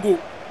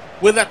Katongo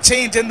with a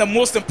change in the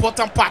most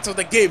important part of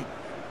the game,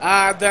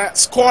 the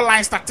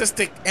scoreline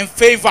statistic in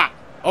favor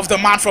of the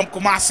man from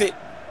Kumasi,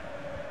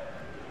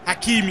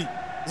 Hakimi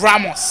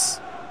Ramos.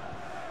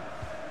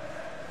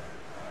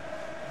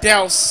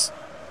 DELLS,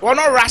 we're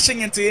not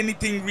rushing into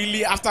anything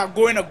really after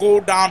going a goal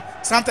down.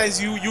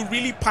 Sometimes you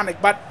really panic,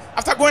 but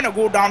after going a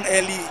goal down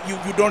early,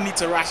 you don't need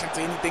to rush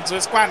into anything. So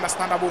it's quite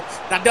understandable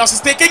that DELLS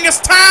is taking his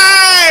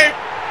time.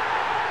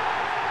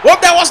 Well,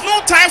 there was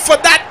no time for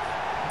that.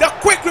 The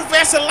quick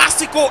reverse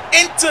elastico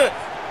into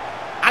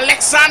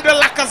Alexander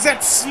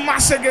Lacazette,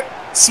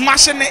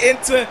 smashing it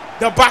into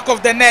the back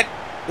of the net.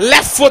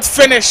 Left foot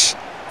finish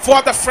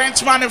for the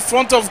Frenchman in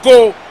front of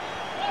goal.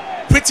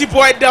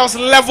 PRETTYBOY DELLS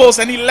levels,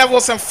 and he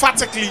levels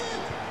emphatically.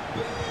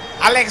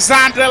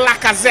 Alexander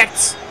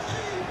Lacazette.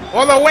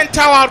 Although went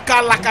out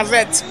card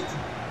Lacazette.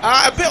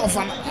 A bit of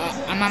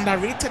an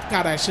underrated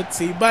card, I should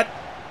say, but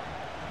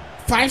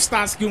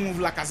 5-star skill move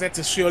Lacazette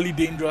is surely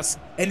dangerous,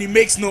 and he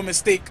makes no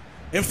mistake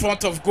in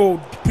front of goal.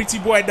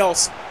 PRETTYBOY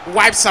DELLS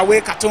wipes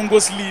away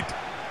Katongo's lead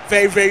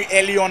very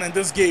early on in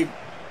this game.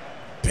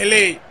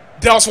 Pele,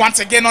 DELLS once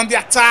again on the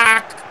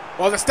attack.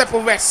 Well, the step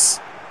overs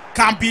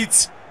can't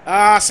beat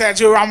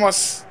Sergio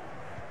Ramos,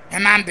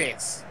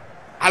 Hernandez,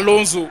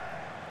 Alonso,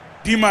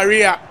 Di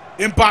Maria,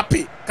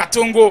 Mbappe.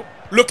 Katongo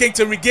looking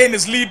to regain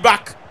his lead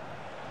back.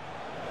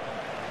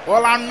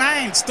 Well, our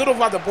 9 stood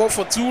over the ball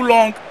for too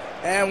long,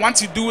 and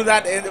once you do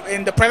that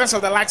in the presence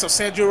of the likes of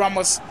Sergio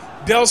Ramos,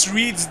 DELLS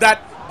reads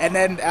that and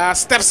then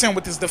steps in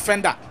with his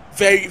defender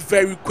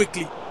very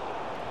quickly.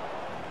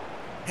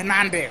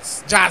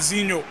 Hernandez,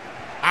 Jairzinho,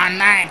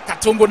 R9,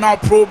 Katongo now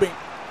probing.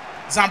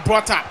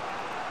 Zambrota.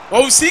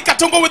 Well, we see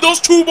Katongo with those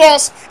 2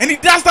 balls, and he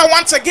does that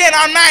once again.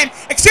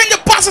 R9 exchanging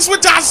passes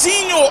with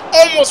Jairzinho,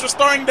 almost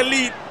restoring the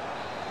lead.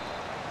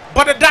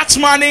 But the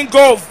Dutchman in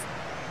goal,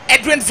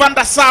 Edwin van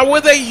der Sar,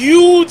 with a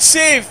huge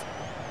save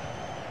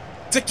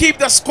to keep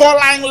the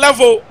scoreline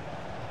level.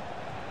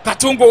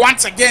 Katongo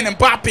once again,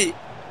 Mbappe,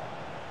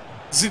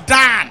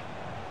 Zidane,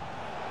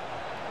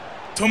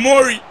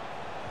 Tomori,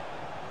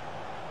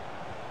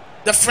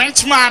 the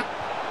Frenchman,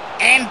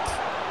 and,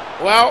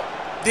 well,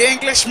 the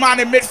Englishman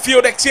in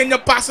midfield exchanging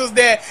passes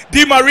there.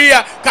 Di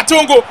Maria,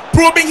 Katongo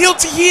probing heel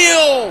to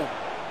heel.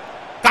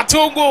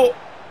 Katongo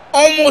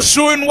almost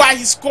showing why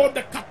he scored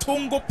the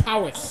Katongo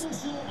powers.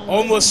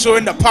 Almost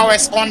showing the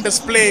powers on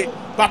display.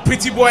 But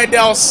PRETTYBOY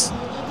DELLS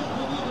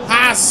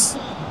has,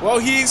 well,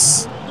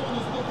 he's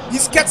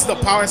kept the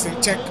powers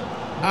in check.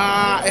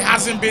 It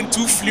hasn't been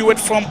too fluid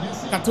from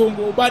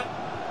Katongo, but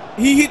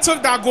he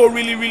took that goal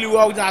really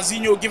well.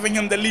 Jairzinho giving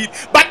him the lead.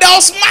 But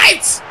DELLS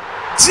might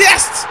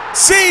just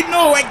say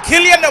no, and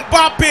Kylian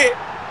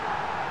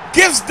Mbappe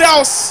gives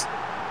DELLS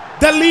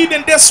the lead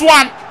in this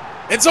one.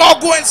 It's all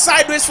going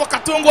sideways for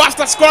Katongo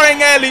after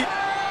scoring early.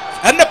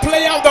 And the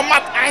player of the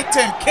match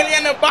item,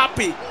 Kylian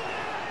Mbappe,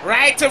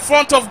 right in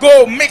front of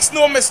goal, makes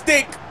no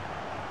mistake.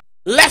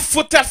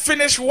 Left-footed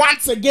finish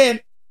once again.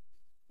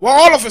 Well,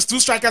 all of his 2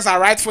 strikers are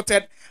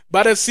right-footed,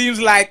 but it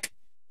seems like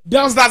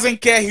DELLS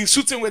doesn't care. He's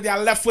shooting with their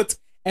left foot,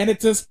 and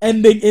it is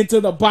ending into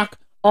the back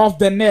of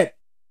the net.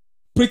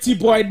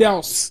 PRETTYBOY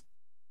DELLS.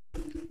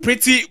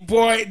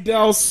 PRETTYBOY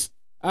DELLS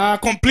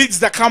completes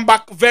the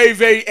comeback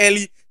very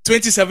early.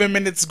 27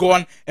 minutes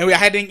gone, and we're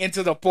heading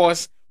into the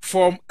pause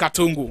from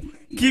Katongo.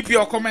 Keep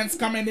your comments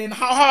coming in.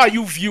 How are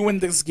you viewing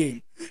this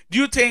game? Do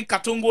you think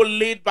Katongo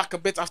laid back a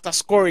bit after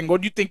scoring, or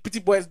do you think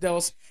PRETTYBOY's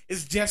DELLS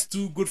is just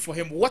too good for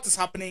him? What is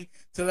happening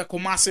to the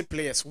Kumasi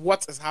players?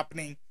 What is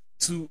happening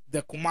to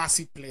the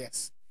Kumasi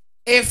players?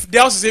 If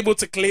DELLS is able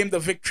to claim the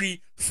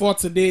victory for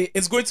today,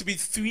 it's going to be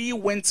 3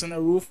 wins in a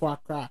row for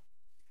Accra.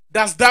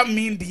 Does that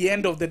mean the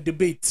end of the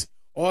debate,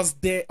 or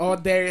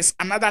there is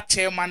another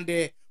chairman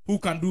there who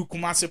can do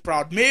Kumasi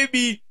proud?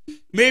 Maybe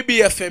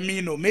a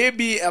Femino,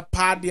 maybe a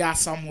Padia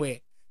somewhere.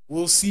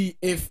 We'll see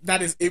if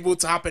that is able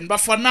to happen. But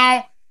for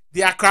now,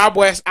 the Accra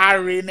boys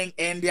are reigning,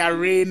 and they are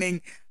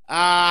reigning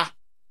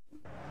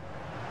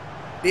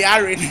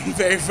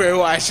very, very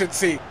well, I should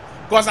say.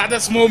 Because at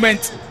this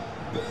moment,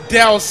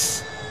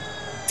 DELLS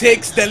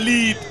takes the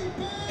lead,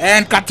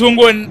 and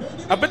Katongo in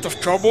a bit of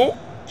trouble.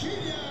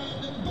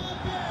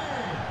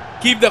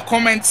 Keep the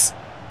comments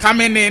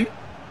coming in.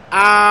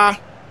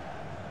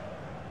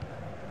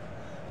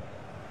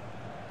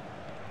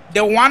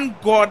 The one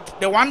guard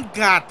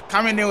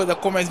coming in with the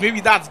comments,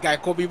 maybe that's Guy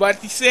Kobe, but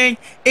he's saying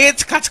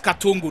 8 catch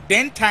Katongo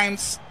 10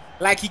 times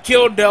like he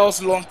killed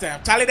DELLS long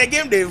time. Charlie, the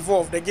game they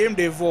evolved.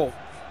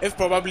 If it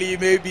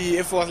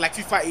was like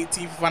FIFA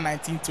 18, FIFA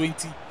 19,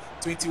 20,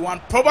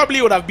 21,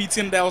 probably would have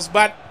beaten DELLS,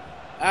 but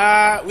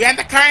we're in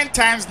the current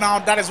times now.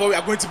 That is what we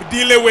are going to be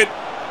dealing with.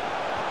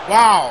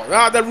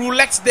 Wow, the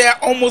roulette's there,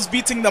 almost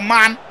beating the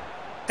man.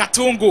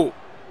 Katongo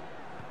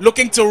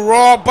looking to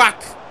roar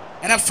back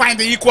and then find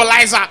the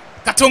equalizer.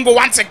 Katongo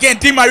once again.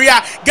 Di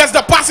Maria gets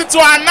the pass into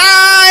a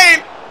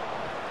 9.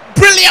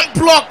 Brilliant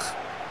block.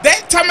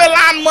 Then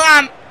Tamerlan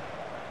man,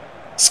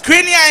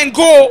 Skriniar and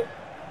goal,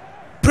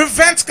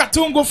 prevents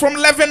Katongo from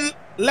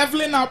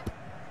leveling up.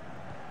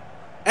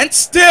 And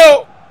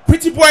still,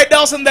 PRETTYBOY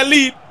DELLS in the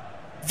lead.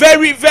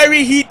 Very,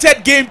 very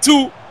heated game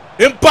too.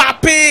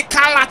 Mbappe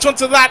can't latch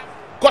onto that,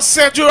 because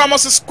Sergio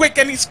Ramos is quick,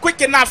 and he's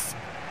quick enough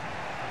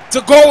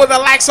to go with the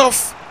likes of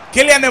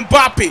Kylian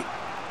Mbappe.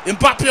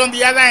 Mbappe on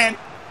the other end.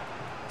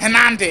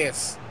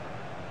 Hernandez.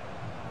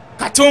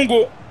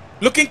 Katongo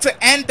looking to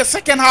end the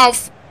second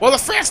half, or the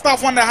first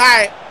half on the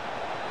high.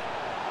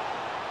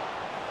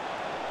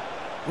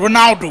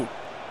 Ronaldo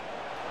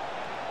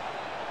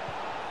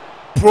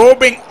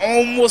probing,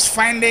 almost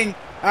finding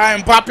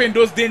Mbappe in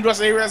those dangerous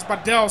areas,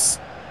 but DELLS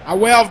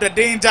aware of the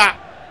danger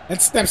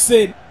and steps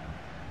in.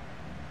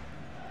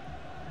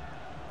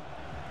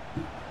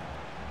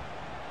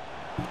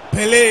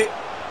 Pele.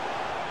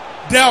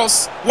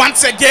 DELLS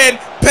once again.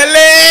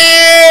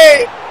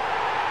 Pele.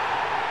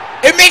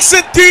 It makes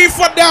it 3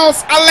 for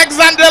DELLS.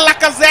 Alexander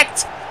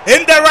Lacazette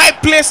in the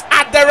right place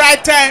at the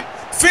right time.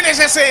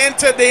 Finishes it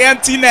into the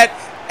empty net.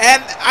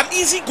 And an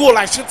easy goal,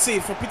 I should say,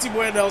 for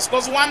PRETTYBOY DELLS.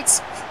 Because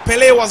once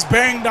Pele was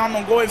bearing down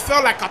on goal, it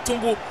felt like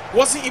Katongo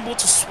wasn't able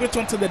to switch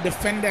onto the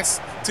defenders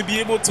to be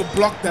able to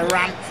block the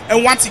run.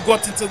 And once he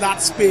got into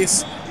that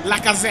space,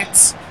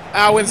 Lacazette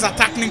with his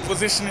attacking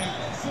positioning,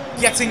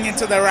 getting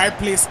into the right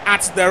place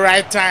at the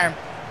right time.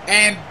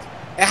 And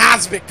it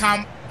has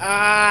become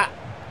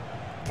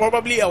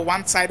probably a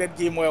one-sided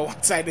game or a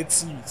one-sided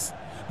series.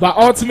 But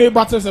Ultimate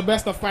Battle is the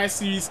best of 5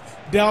 series.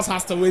 DELLS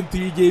has to win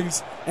 3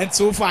 games, and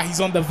so far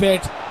he's on the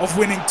verge of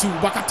winning 2.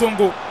 But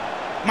Katongo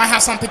might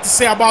have something to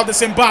say about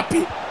this.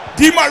 Mbappe.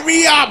 Di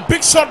Maria,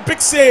 big shot,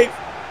 big save.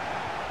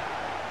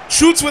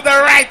 Shoots with the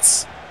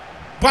right,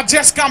 but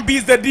just can't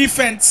beat the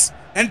defense.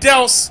 And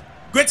DELLS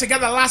going to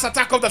get the last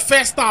attack of the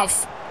first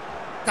half.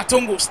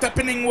 Katongo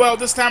stepping in well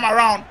this time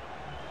around.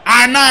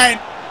 R9.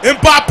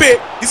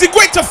 Mbappe. Is he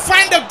going to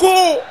find a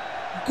goal?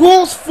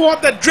 Goes for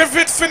the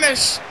driven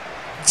finish.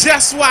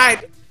 Just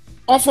wide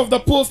off of the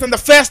post, and the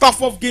first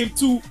half of game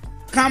 2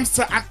 comes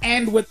to an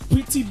end with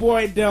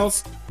PRETTYBOY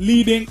DELLS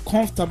leading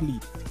comfortably.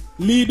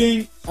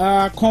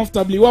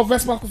 Well,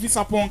 Vespa Kofi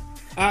Sapong,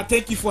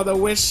 thank you for the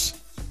wish.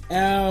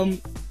 It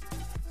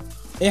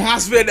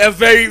has been a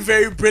very,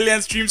 very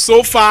brilliant stream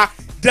so far.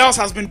 DELLS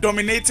has been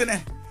dominating,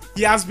 and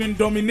he has been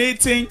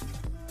dominating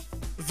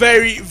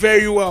very,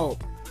 very well.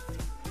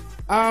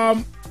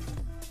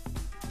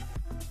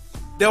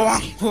 The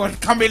one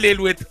coming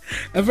in with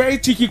a very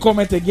cheeky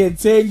comment again,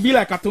 saying be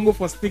like Katongo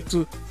for stick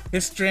to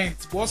his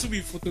strength, but also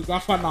be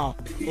photographer now.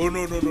 Oh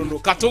no.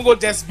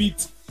 Katongo just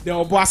beat the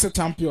Obuasi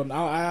champion.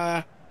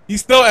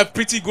 He's still a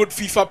pretty good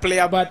FIFA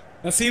player, but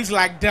it seems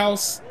like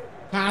DELLS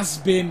has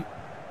been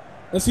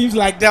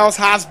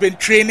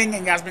training,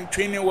 and he has been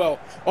training well.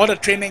 All the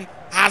training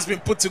has been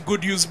put to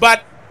good use,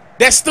 but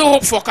there's still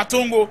hope for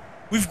Katongo.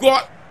 We've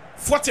got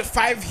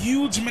 45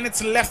 huge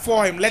minutes left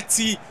for him. Let's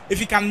see if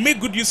he can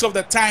make good use of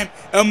the time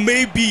and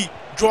maybe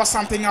draw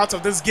something out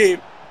of this game.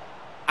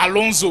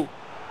 Alonso.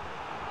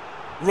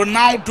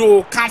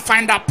 Ronaldo can't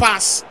find that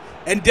pass,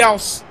 and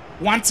DELLS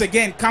once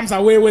again comes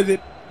away with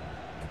it.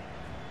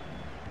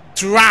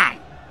 Thuram.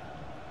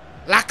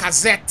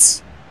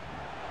 Lacazette.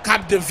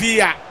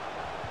 Capdevila.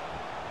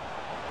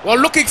 Well,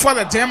 looking for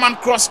the German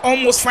cross,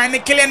 almost finding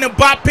Kylian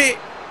Mbappe,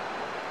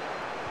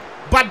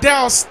 but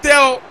DELLS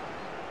still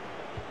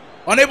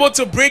unable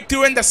to break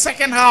through in the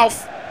second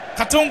half.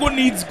 Katongo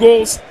needs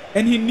goals,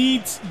 and he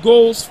needs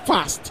goals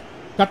fast.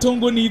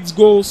 Katongo needs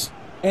goals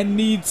and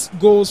needs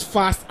goals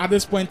fast at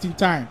this point in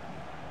time.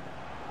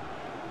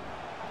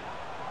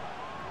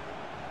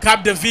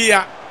 Cap de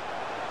Villa.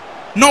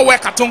 Not where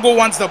Katongo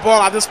wants the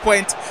ball at this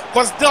point,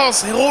 because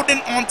DELLS holding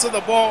on to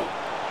the ball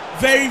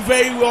very,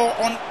 very well,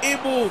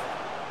 unable,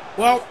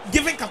 well,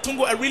 giving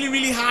Katongo a really,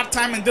 really hard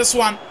time in this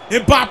one.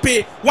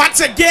 Mbappe once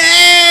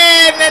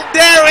again, and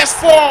there is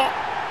 4.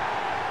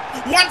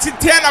 Once he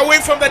turned away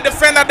from the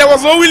defender, there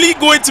was only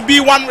going to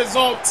be one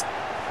result,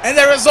 and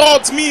the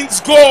result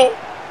means goal,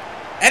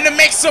 and it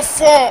makes it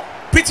 4.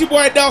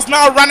 PRETTYBOY DELLS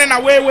now running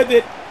away with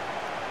it.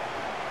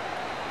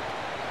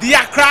 The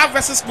Accra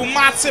versus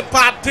Kumasi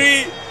part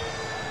 3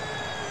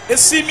 is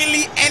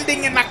seemingly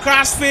ending in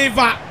Accra's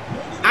favor,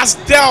 as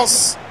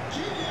DELLS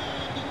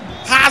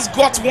has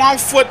got 1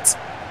 foot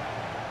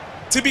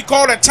to be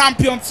called a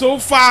champion so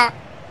far.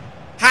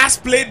 Has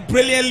played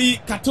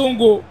brilliantly.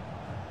 Katongo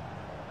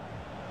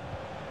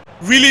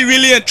really,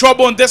 really in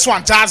trouble in this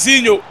one.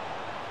 Jarzinho,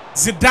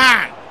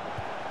 Zidane,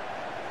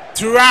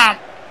 Thuram,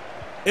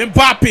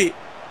 Mbappe.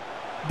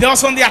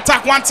 DELLS on the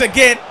attack once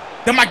again.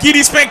 The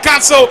Magidi spin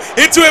cancel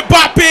into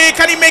Mbappe.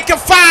 Can he make it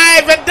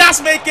 5? And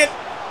does make it.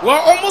 Well,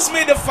 almost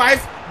made it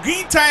 5.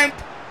 Green timed,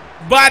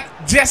 but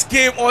just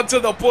came onto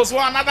the post.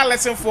 Well, another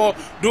lesson for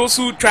those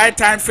who try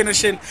time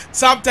finishing.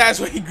 Sometimes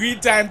when you green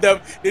time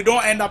them, they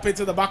don't end up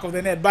into the back of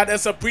the net. But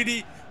it's a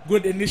pretty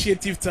good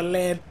initiative to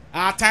learn.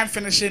 Our time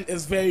finishing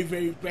is very,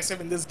 very impressive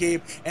in this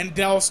game. And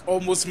DELLS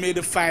almost made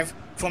it 5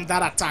 from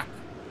that attack.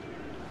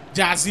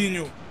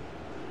 Jarzinho,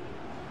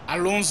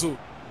 Alonso,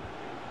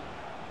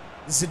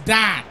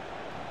 Zidane,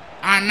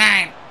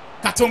 R9.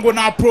 Katongo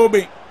now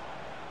probing.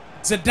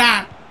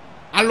 Zidane,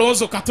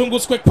 Alonso,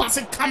 Katongo's quick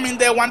passing coming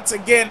there once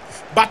again,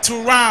 but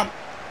Thuram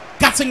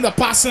cutting the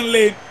passing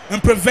lane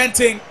and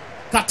preventing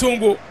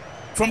Katongo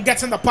from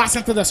getting the pass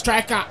into the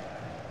striker,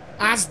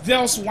 as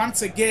DELLS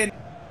once again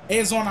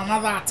is on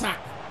another attack.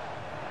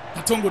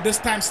 Katongo this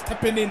time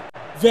stepping in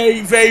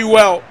very, very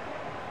well.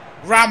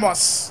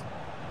 Ramos.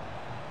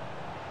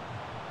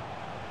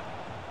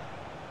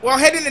 Well,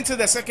 heading into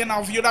the second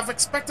half, you'd have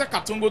expected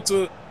Katongo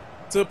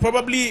to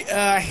probably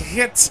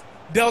hit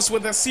DELLS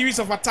with a series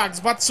of attacks,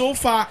 but so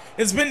far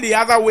it's been the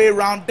other way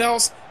around.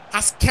 DELLS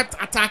has kept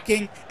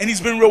attacking, and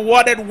he's been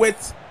rewarded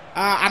with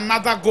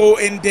another goal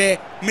in there,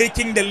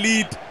 making the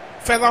lead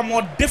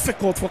furthermore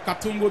difficult for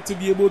Katongo to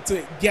be able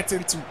to get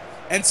into.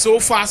 And so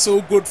far so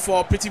good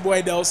for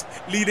PRETTYBOY DELLS,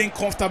 leading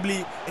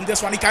comfortably in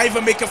this one. He can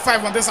even make a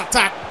 5 on this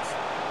attack.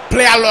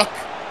 Player lock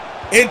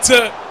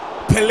into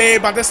Pele,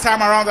 but this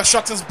time around the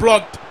shot is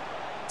blocked.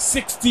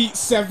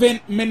 67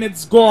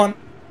 minutes gone,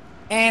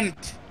 and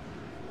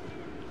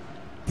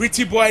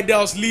PRETTYBOY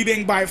DELLS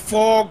leading by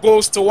 4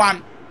 goals to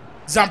 1.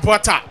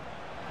 Zambrota,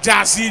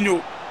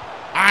 Jarzinho,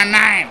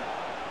 R9,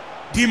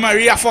 Di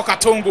Maria for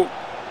Katongo.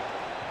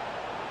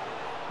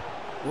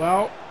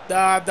 Well,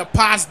 the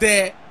pass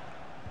there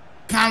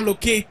can't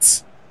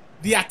locate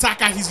the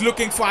attacker he's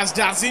looking for, as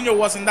Jarzinho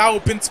was in that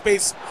open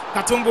space.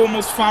 Katongo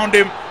almost found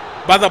him,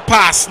 but the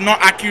pass not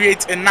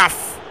accurate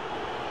enough.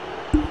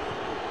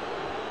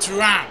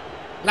 Thuram,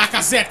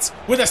 Lacazette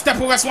with a step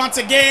overs once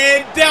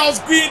again. DELLS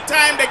green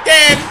timed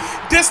again.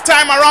 This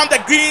time around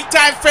the green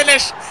time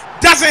finish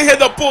doesn't hit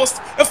the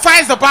post. It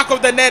finds the back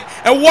of the net,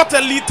 and what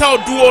a lethal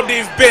duo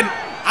they've been.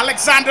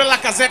 Alexandre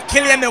Lacazette,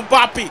 Kylian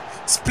Mbappe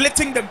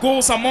splitting the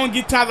goals among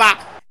each other,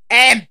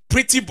 and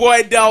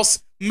PRETTYBOY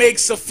DELLS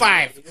makes a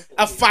 5.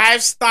 A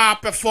 5-star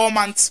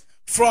performance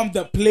from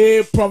the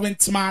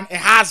PlayProvince man. It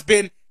has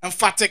been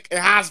emphatic. It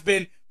has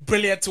been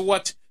brilliant to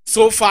watch.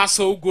 So far,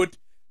 so good.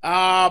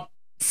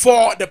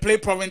 For the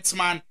PlayProvince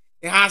man,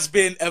 it has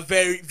been a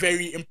very,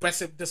 very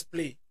impressive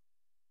display.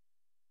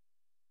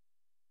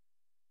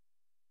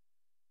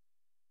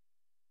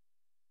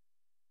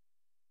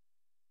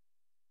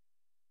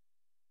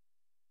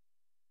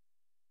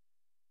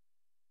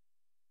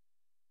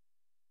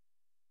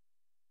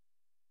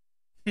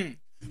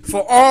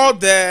 For all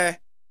the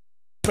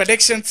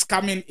predictions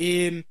coming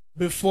in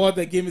before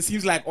the game, it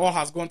seems like all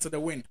has gone to the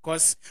wind,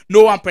 because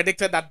no one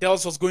predicted that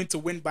DELLS was going to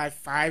win by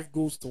 5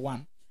 goals to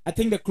 1. I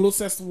think the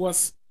closest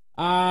was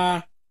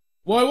well,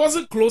 it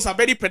wasn't close. I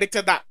already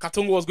predicted that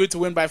Katongo was going to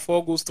win by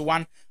 4 goals to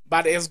 1,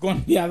 but it's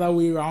gone the other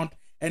way around,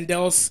 and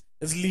DELLS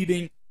is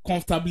leading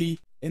comfortably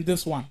in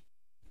this one.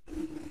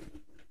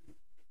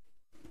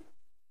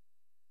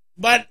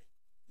 But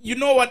you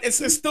know what?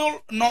 It's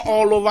still not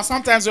all over.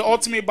 Sometimes the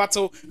ultimate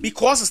battle,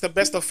 because it's the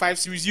best of 5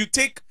 series, you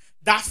take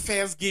that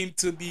first game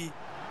to be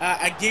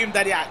a game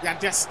that you're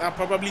just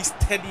probably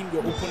steadying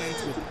your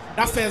opponent with.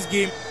 That first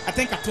game, I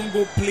think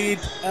Katongo played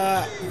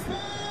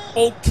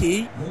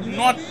okay,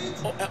 not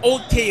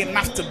okay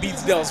enough to beat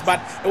DELLS,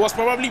 but it was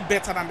probably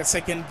better than the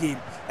second game.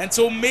 And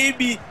so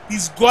maybe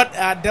he's got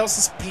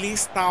DELLS' play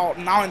style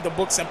now in the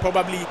books, and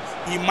probably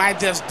he might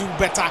just do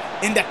better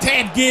in the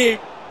third game.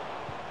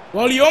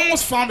 Well, he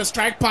almost found a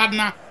strike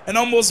partner and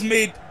almost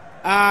made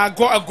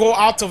got a goal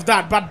out of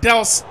that, but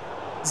DELLS'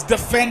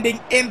 defending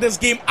in this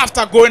game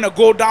after going a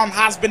goal down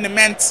has been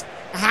immense,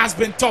 has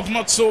been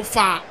top-notch so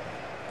far.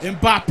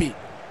 Mbappe,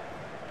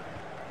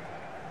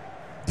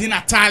 Di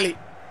Natale,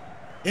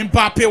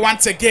 Mbappe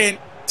once again,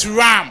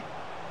 Thuram,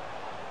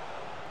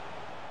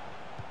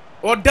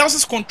 or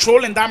DELLS'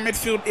 control in that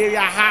midfield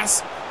area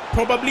has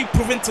probably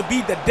proven to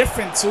be the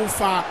difference so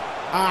far.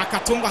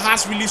 KATONGO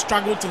has really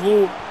struggled to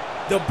hold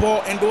the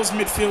ball in those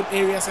midfield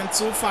areas, and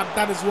so far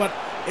that is what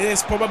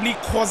is probably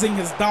causing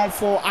his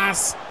downfall,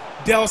 as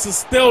DELLS is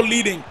still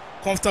leading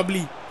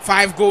comfortably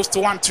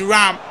 5-1 to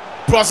Ram.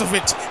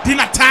 Brozovic, Di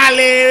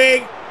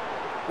Natale.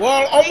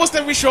 Well, almost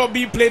every shot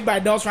being played by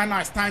DELLS right now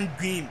is time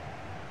green.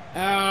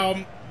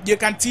 You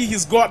can see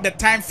he's got the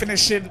time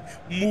finishing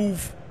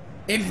move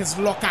in his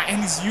locker,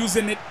 and he's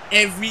using it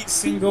every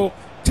single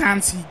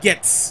chance he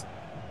gets.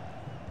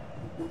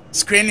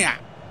 Skriniar,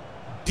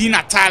 Di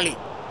Natale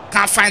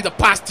can't find the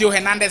pass. Theo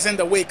Hernandez in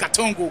the way.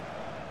 KATONGO,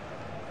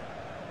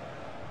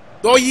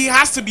 though he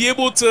has to be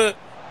able to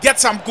get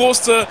some goals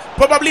to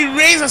probably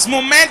raise his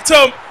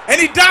momentum,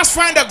 and he does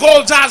find a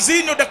goal.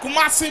 Jairzinho, the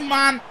Kumasi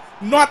man,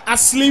 not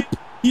asleep.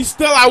 He's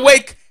still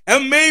awake,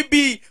 and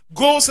maybe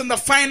goals in the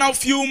final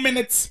few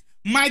minutes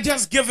might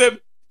just give him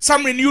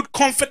some renewed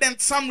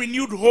confidence, some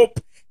renewed hope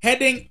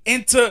heading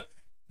into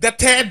the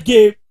third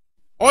game.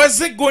 Or is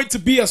it going to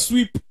be a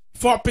sweep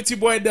for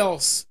PRETTYBOY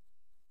DELLS?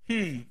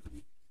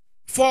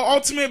 For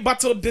Ultimate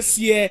Battle this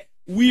year,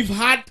 we've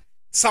had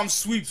some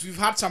sweeps. We've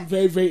had some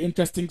very, very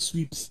interesting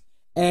sweeps.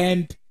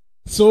 And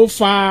so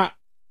far,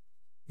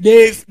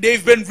 they've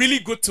been really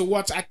good to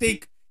watch. I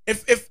think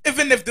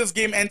even if this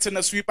game ends in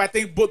a sweep, I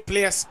think both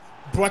players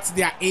brought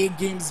their A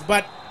games,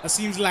 but it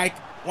seems like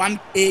one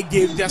A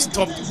game just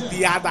topped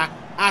the other,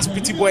 as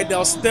PRETTYBOY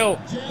DELLS still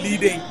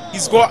leading.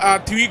 He's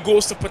got 3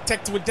 goals to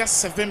protect with just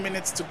 7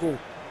 minutes to go.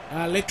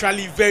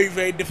 Literally very,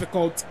 very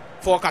difficult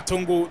for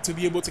KATONGO to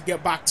be able to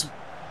get back to.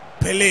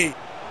 Pele,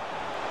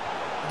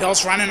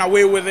 DELLS running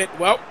away with it.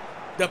 Well,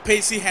 the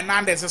pacey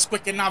Hernandez is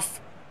quick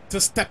enough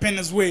to step in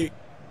his way.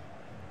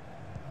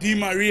 Di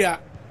Maria,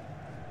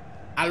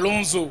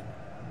 Alonso,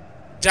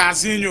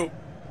 Jairzinho,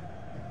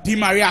 Di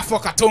Maria for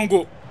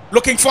KATONGO,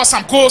 looking for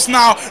some goals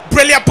now.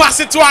 Brilliant pass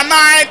into a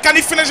 9. Can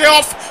he finish it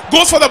off?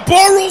 Goes for the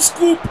Boro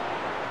scoop.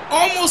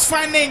 Almost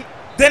finding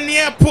the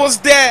near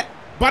post there,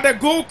 but the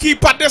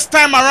goalkeeper this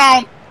time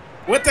around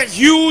with a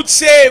huge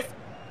save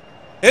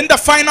in the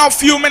final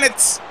few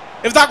minutes.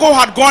 If that goal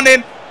had gone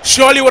in,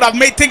 surely would have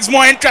made things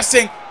more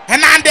interesting.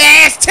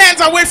 Hernandez turns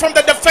away from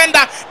the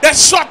defender. The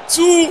shot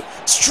too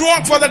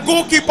strong for the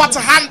goalkeeper to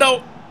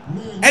handle,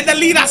 and the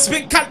lead has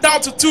been cut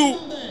down to 2.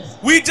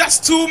 We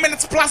just 2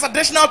 minutes plus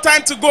additional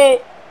time to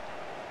go.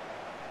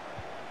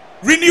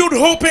 Renewed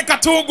hope in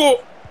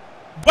KATONGO,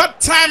 but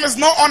time is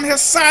not on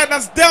his side,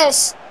 as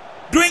DELLS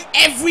doing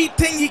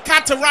everything he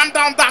can to run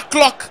down that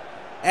clock.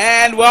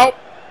 And well,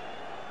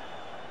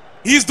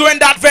 he's doing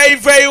that very,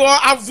 very well,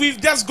 as we've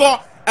just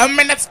got a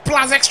minute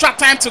plus extra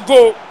time to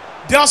go.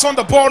 DELLS on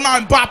the ball now.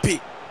 Mbappe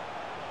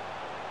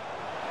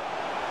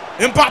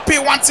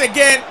once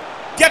again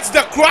gets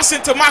the cross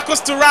into Marcus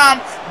Thuram.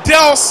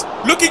 DELLS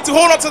looking to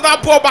hold on to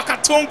that ball, but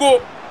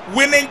KATONGO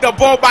winning the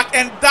ball back,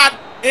 and that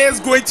is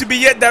going to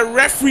be it. The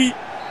referee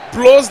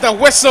blows the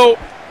whistle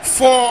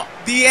for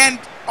the end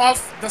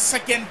of the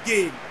second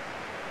game.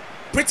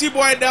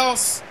 PRETTYBOY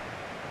DELLS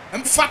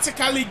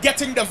emphatically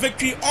getting the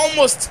victory,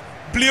 almost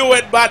blew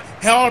it, but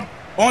held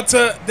onto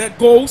the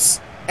goals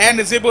and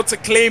is able to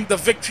claim the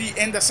victory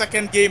in the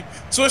second game.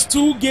 So it's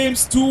 2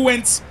 games, 2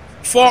 wins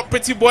for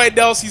PRETTYBOY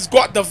DELLS. He's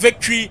got the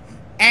victory,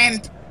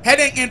 and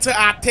heading into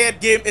our third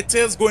game, it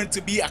is going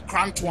to be a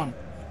cramped one.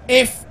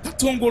 If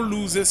KATONGO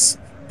loses,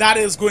 that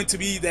is going to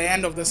be the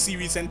end of the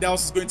series, and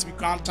DELLS is going to be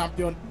crowned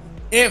champion.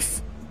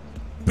 If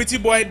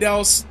PRETTYBOY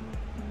DELLS,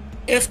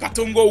 if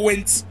KATONGO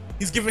wins,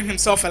 he's giving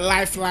himself a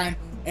lifeline,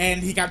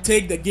 and he can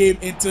take the game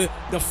into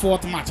the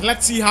 4th match.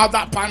 Let's see how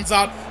that pans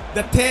out.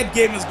 The third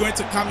game is going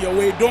to come your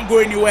way. Don't go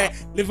anywhere.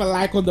 Leave a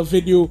like on the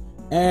video,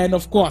 and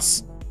of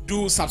course,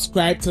 do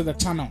subscribe to the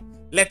channel.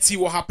 Let's see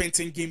what happens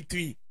in game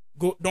 3.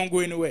 Don't go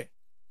anywhere.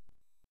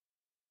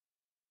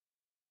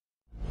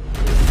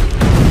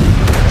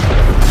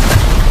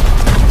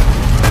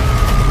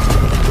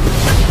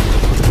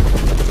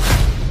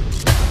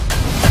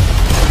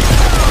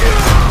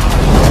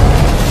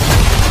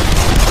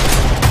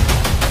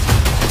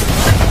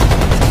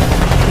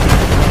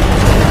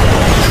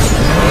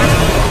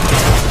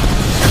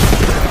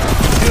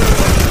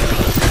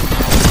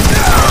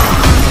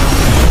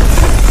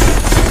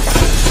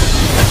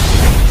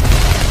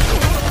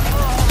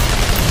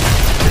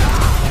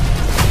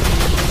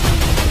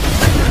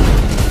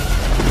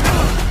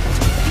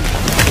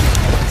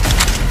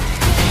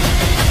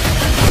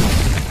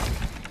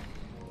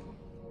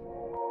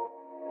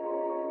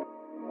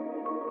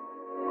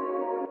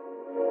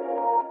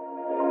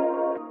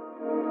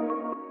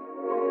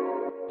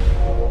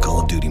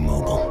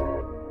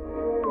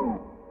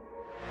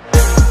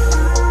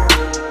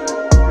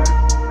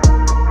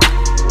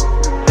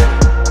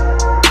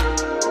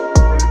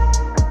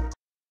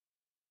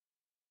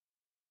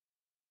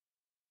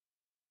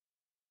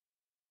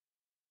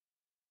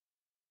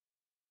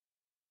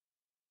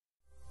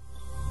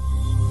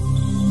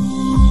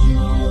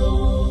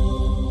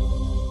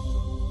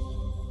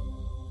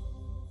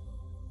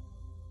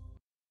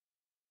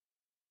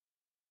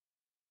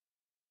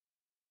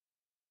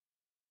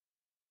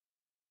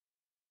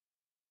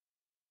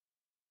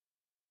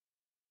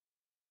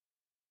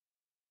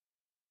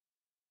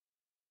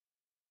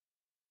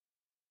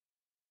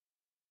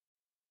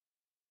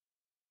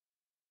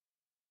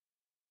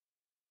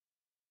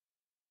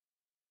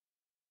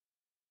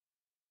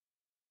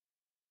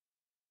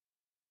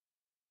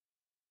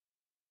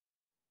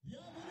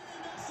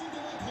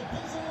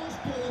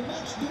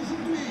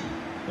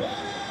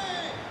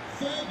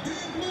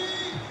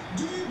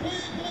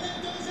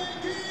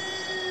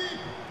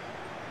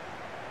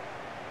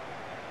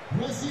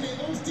 Voici les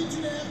 11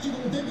 titulaires qui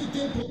vont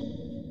débuter pour...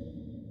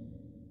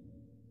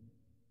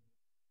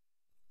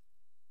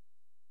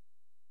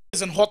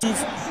 In hot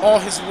proof all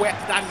his work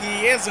that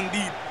he is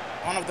indeed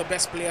one of the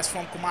best players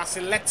from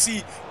Kumasi. Let's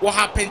see what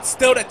happens.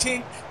 Still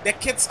the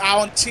kids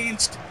are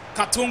unchanged.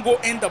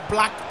 KATONGO in the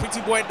black,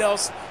 PRETTYBOY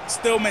DELLS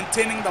still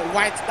maintaining the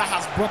white that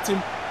has brought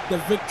him the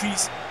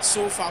victories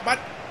so far. But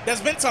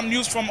there's been some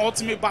news from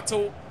Ultimate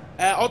Battle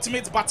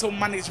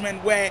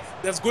Management where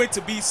there's going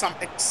to be some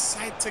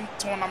exciting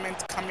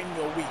tournament coming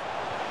your way.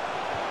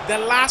 The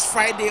last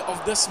Friday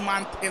of this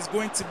month is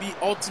going to be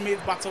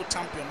Ultimate Battle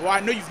Champion. Well, I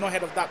know you've not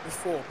heard of that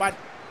before, but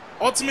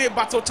Ultimate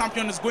Battle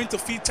Champion is going to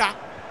feature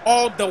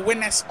all the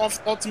winners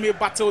of Ultimate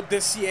Battle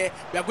this year.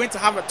 We are going to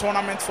have a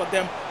tournament for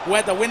them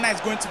where the winner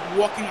is going to be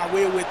walking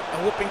away with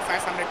a whopping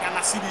 500 Ghana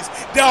cedis.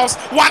 DELLS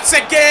once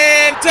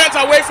again turns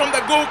away from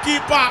the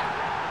goalkeeper.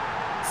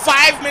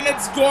 5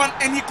 minutes gone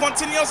and he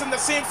continues in the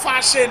same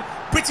fashion.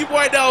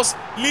 PRETTYBOY DELLS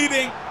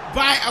leading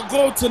by a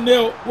goal to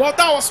nil. Well,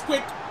 that was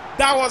quick.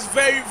 That was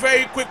very,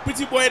 very quick.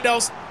 PRETTYBOY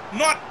DELLS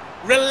not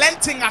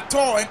relenting at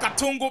all, and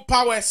KATONGO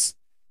Powers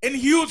in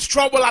huge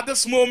trouble at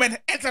this moment,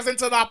 enters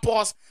into that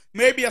pause.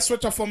 Maybe a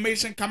switch of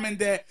formation coming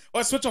there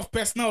or a switch of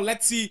personnel.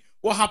 Let's see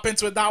what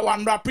happens with that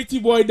one. But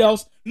PRETTYBOY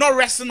DELLS not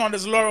resting on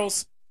his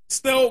laurels,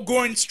 still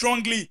going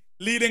strongly,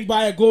 leading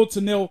by a goal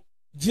to nil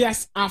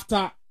just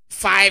after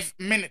 5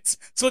 minutes.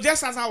 So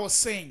just as I was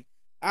saying,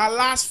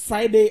 last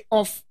Friday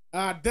of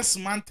this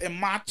month in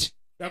March,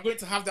 we are going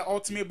to have the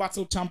Ultimate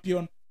Battle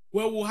Champion,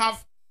 where we'll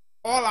have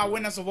all our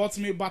winners of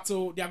Ultimate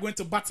Battle. They are going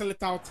to battle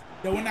it out.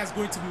 The winner is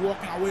going to be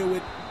walking away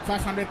with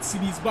 500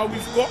 cedis. But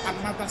we've got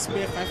another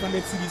spare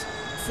 500 cedis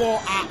for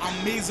our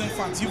amazing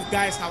fans. You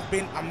guys have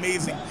been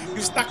amazing.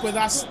 You stuck with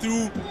us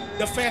through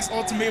the first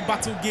Ultimate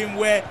Battle game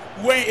where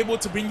we weren't able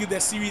to bring you the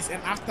series,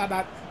 and after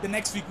that, the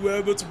next week we were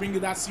able to bring you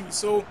that series.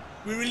 So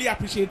we really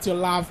appreciate your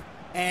love.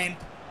 And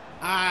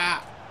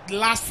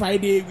last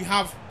Friday we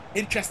have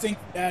interesting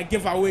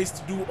giveaways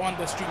to do on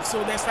the stream.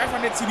 So there's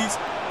 500 cedis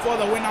for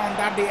the winner on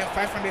that day and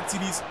 500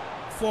 cedis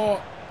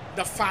for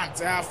the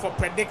fans, for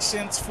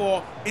predictions,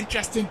 for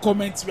interesting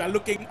comments. We are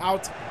looking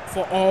out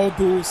for all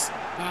those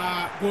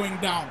going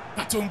down.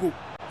 KATONGO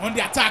on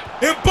the attack.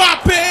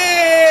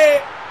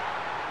 Mbappe!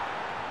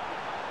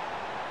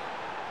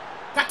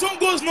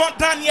 KATONGO is not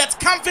done yet.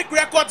 Canvic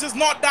Records is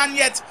not done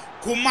yet.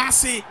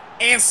 Kumasi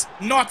is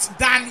not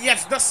done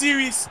yet. The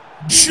series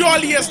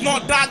surely is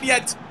not done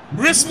yet.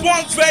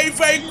 Responds very,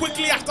 very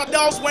quickly after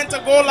DELLS went a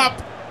goal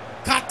up.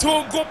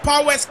 KATONGO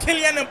Powers,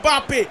 Kylian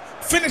Mbappe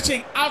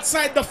finishing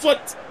outside the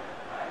foot.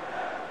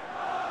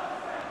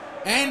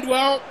 And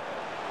well,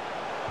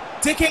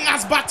 taking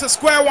us back to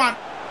square one.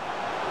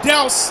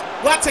 DELLS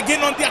once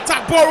again on the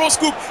attack. Boro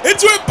scoop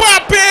into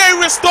Mbappe,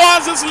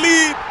 restores his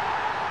lead.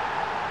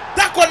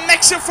 That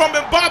connection from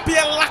Mbappe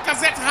and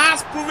Lacazette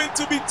has proven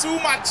to be too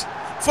much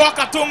for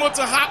KATONGO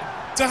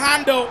to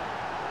handle.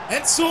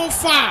 And so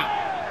far,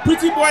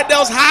 PRETTYBOY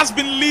DELLS has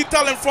been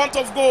lethal in front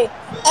of goal.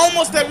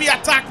 Almost every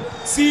attack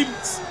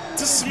seems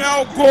to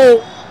smell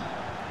goal.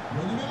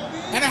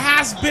 And it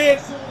has been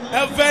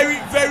a very,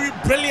 very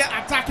brilliant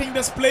attacking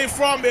display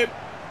from him.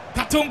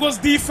 KATONGO's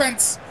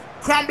defense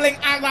crumbling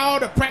under all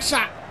the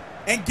pressure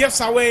and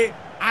gives away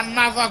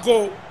another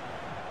goal.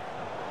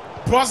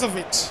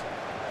 Brozovic,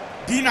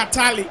 Di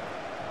Natale,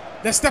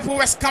 the step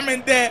overs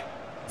coming there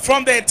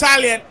from the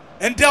Italian.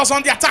 And DELLS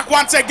on the attack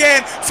once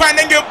again,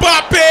 finding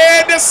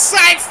Mbappe, the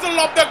side still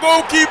of the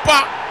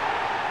goalkeeper.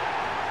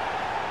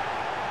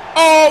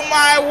 Oh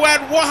my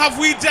word, what have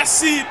we just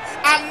seen?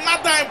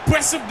 Another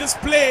impressive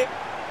display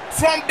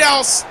from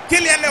DELLS.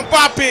 Kylian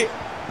Mbappe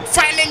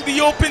finding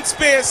the open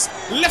space,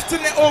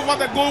 lifting it over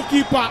the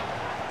goalkeeper.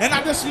 And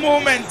at this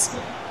moment,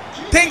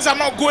 things are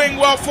not going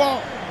well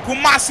for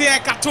Kumasi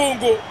and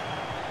KATONGO,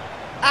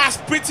 as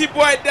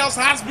PRETTYBOY DELLS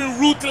has been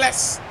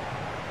ruthless.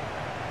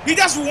 He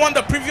just won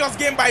the previous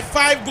game by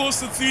 5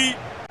 goals to 3.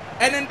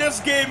 And in this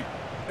game,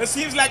 it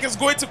seems like it's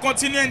going to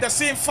continue in the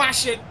same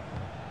fashion.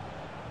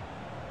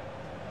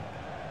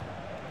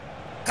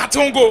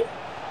 KATONGO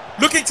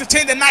looking to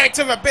change the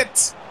narrative a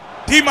bit.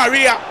 Di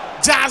Maria,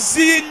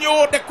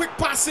 Jairzinho, the quick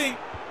passing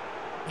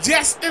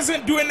just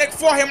isn't doing it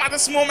for him at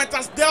this moment,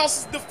 as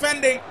DELLS'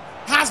 defending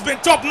has been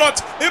top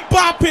notch.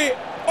 Mbappe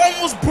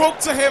almost broke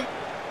to him,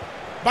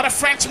 but a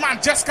Frenchman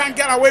just can't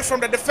get away from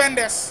the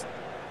defenders.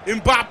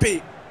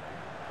 Mbappe,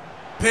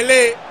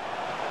 Pelé,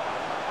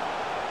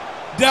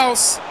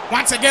 DELLS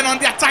once again on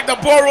the attack. The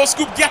Boro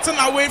scoop getting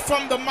away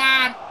from the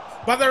man,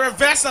 but the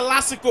reverse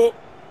elastico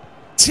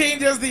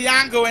changes the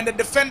angle and the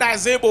defender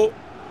is able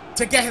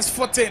to get his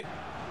foot in.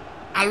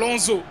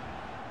 Alonso,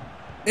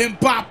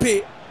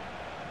 Mbappe,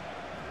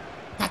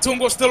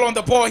 KATONGO still on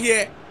the ball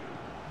here.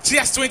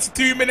 Just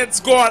 23 minutes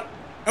gone,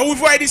 and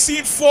we've already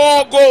seen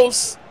 4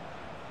 goals.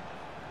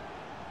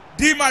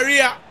 Di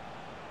Maria,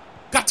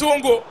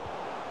 KATONGO,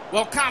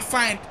 well, can't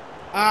find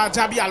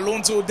Jabi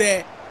Alonso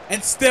there,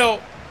 and still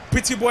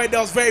PRETTYBOY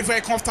DELLS very,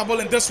 very comfortable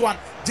in this one.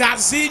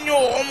 Jairzinho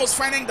almost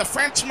finding the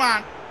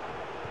Frenchman.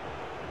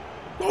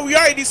 Well, we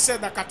already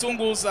said that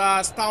Katongo's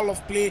style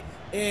of play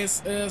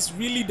is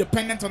really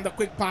dependent on the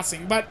quick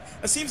passing, but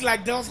it seems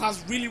like DELLS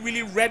has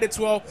really read it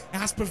well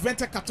and has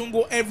prevented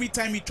Katongo every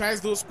time he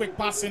tries those quick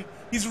passing.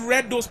 He's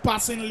read those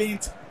passing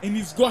lanes and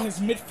he's got his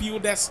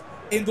midfielders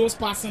in those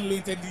passing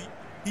lanes, and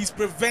he's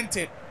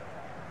prevented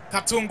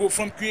Katongo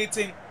from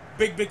creating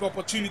big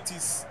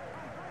opportunities.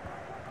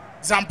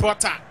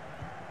 Zambrota,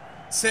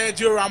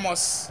 Sergio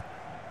Ramos,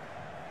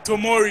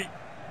 Tomori.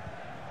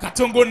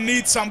 Katongo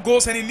needs some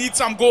goals, and he needs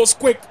some goals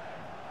quick.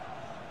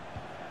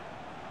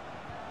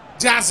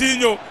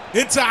 Jairzinho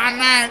into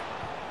R9.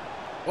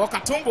 Well,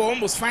 Katongo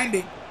almost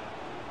finding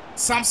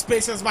some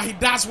spaces, but he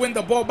does win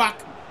the ball back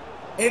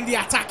in the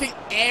attacking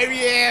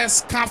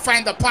areas. Can't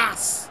find the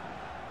pass.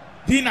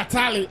 Di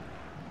Natale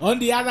on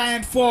the other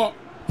end for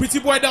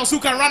PRETTYBOY DELLS, who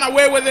can run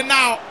away with it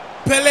now.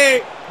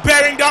 Pele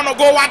bearing down a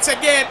goal once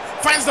again.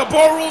 Finds the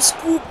ball roll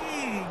scoop.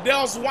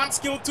 DELLS one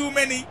skill too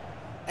many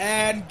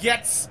and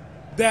gets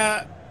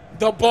the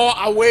ball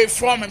away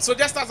from him. So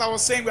just as I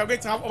was saying, we are going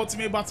to have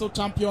Ultimate Battle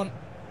Champion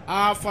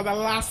for the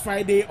last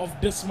Friday of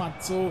this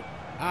month. So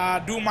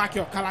do mark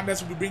your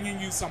calendars. We'll be bringing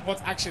you some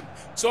hot action.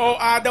 So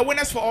the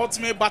winners for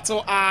Ultimate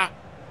Battle are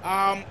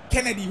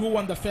Kennedy, who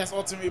won the first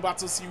Ultimate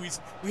Battle series.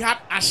 We had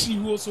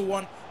Ashi, who also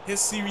won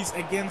his series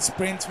against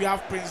Prince. We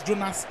have Prince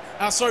Jonas,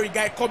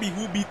 Guy Kobe,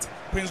 who beat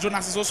Prince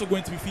Jonas, is also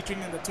going to be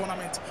featuring in the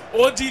tournament.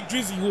 OG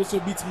Drizzy, who also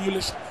beat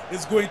Mulish,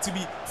 is going to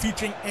be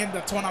featuring in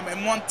the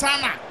tournament.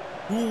 Montana,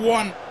 who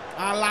won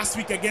last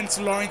week against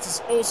Lawrence,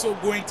 is also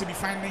going to be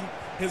finding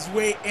his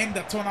way in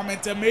the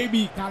tournament, and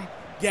maybe he can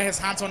get his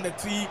hands on the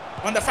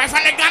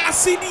 500 Ghana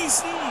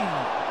CDs.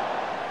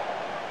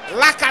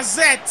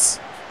 Lacazette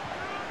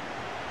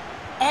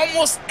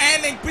almost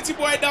ending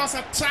PRETTYBOY DELLS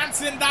a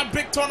chance in that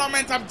big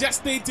tournament I'm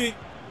just stating.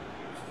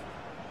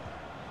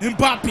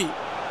 Mbappe,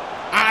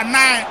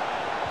 R9,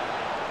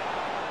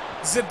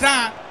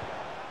 Zidane,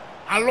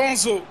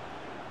 Alonso,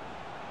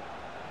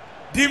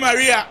 Di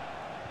Maria.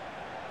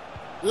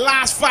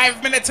 Last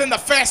 5 minutes in the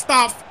first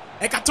half,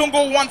 and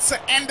Katongo wants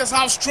to end this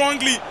half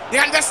strongly. They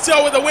can just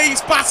tell with the way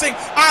he's passing.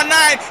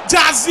 R9,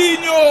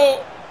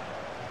 Jairzinho.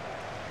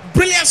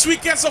 Brilliant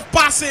weekends of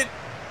passing.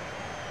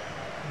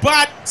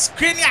 But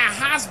Skriniar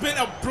has been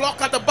a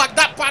block at the back.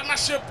 That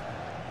partnership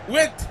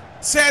with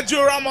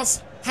Sergio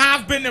Ramos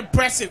have been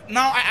impressive.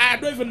 Now, I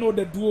don't even know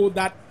the duo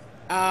that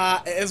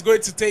is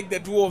going to take the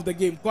duo of the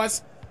game,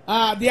 because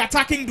the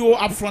attacking duo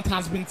up front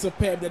has been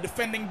superb. The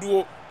defending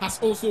duo has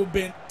also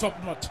been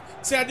top-notch.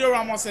 Sergio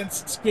Ramos and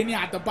Skriniar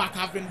at the back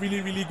have been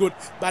really good,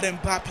 but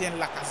Mbappe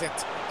and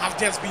Lacazette have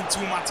just been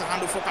too much to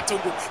handle for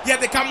Katongo. Yet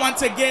they come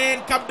once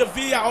again. Cap de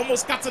Villa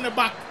almost cutting the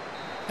back.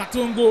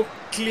 Katongo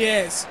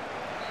clears.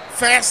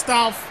 First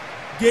half,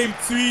 game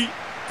 3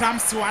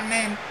 comes to an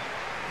end.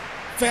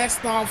 First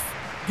half,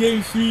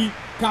 game 3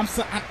 comes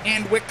to an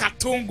end with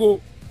Katongo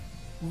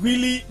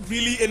really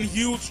in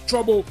huge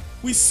trouble.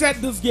 We said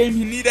this game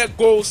he needed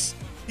goals.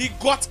 He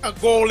got a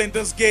goal in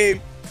this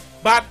game,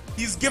 but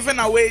he's given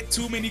away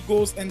too many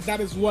goals, and that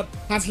is what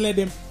has led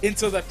him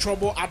into the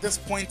trouble at this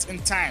point in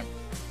time.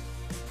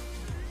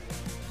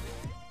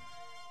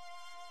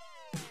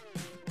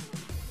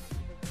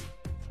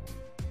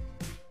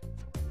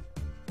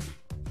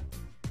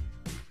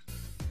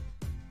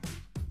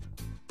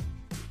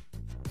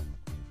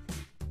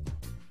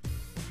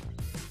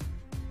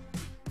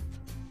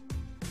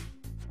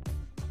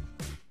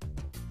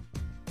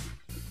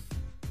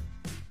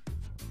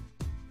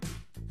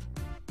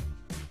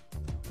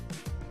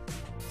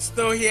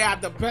 Still here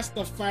at the best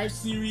of 5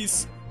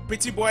 series.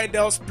 PRETTYBOY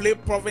DELLS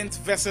PlayProvince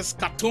versus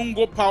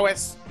Katongo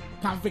Powers.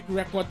 Canvic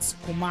Records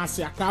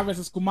Kumasi. Accra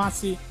versus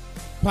Kumasi.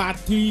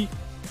 Party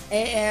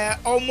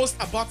almost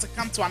about to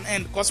come to an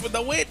end, because with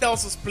the way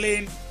DELLS is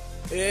playing,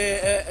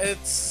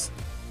 it's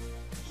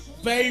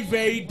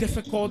very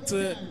difficult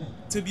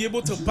to be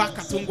able to back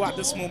Katongo at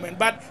this moment.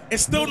 But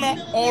it's still not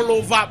all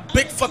over.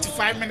 Big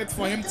 45 minutes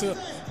for him to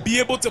be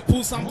able to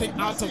pull something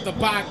out of the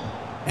bag.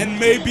 And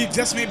maybe,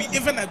 just maybe,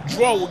 even a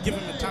draw will give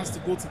him a chance to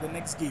go to the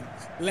next game.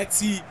 Let's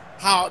see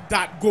how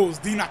that goes.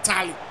 Di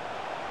Natale.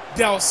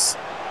 DELLS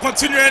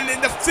continuing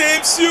in the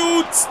same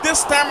suits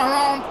this time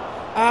around.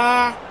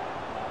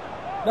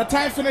 The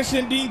time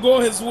finishing didn't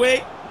go his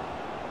way.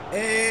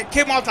 It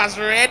came out as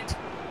red,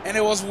 and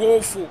it was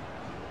woeful.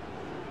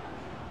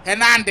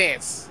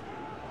 Hernandez.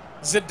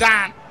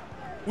 Zidane.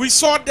 We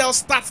saw DELLS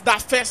start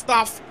that first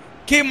half.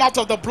 Came out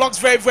of the blocks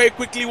very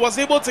quickly. Was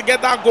able to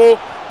get that goal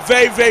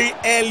very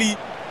early.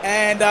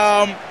 And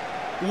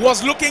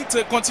was looking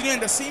to continue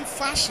in the same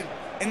fashion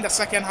in the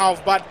second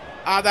half, but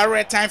that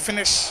red time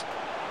finish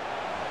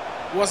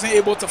wasn't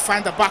able to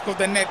find the back of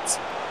the net.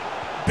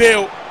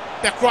 Bale,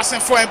 the crossing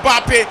for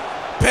Mbappe.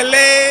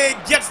 Pele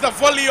gets the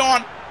volley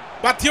on,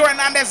 but Theo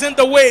Hernandez in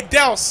the way.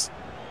 DELLS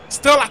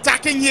still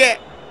attacking here.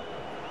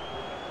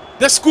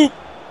 The scoop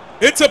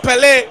into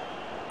Pele,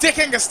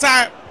 taking his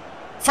time,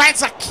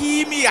 finds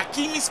Hakimi.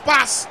 Hakimi's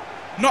pass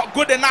not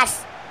good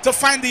enough to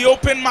find the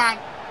open man.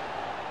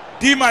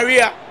 Di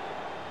Maria.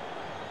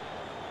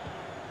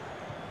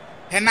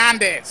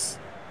 Hernandez.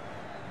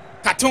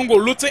 Katongo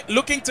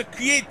looking to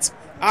create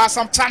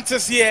some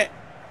chances here.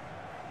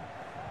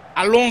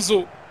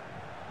 Alonso.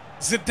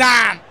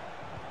 Zidane.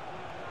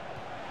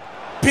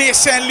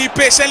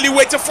 Patiently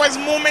waiting for his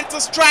moment to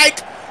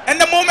strike.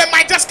 And the moment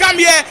might just come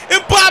here.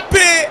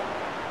 Mbappe.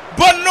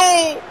 But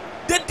no.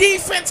 The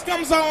defense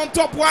comes out on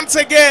top once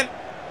again.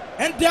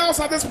 And DELLS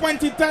at this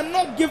point in time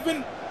not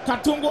giving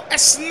Katongo a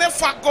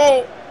sniffer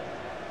goal.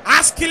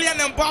 As Kylian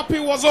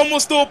Mbappe was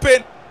almost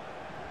open.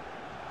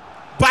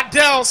 But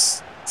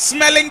DELLS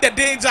smelling the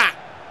danger.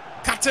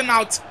 Cutting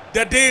out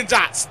the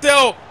danger.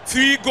 Still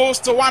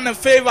 3-1 in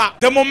favor.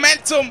 The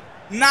momentum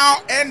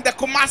now in the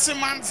Kumasi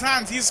man's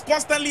hands. He's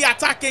constantly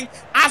attacking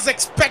as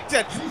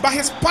expected. But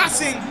his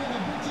passing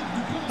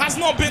has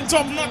not been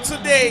top notch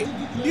today.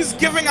 He's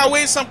giving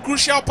away some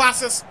crucial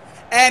passes.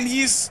 And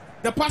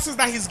the passes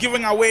that he's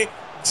giving away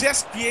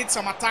just create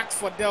some attacks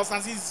for DELLS,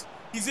 as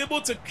he's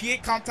able to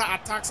create counter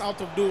attacks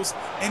out of those,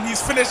 and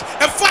he's finished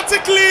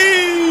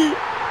emphatically.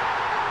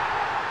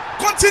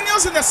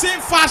 Continues in the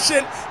same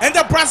fashion, and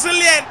the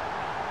Brazilian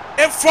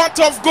in front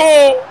of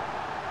goal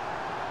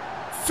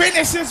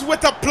finishes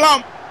with a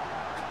plumb.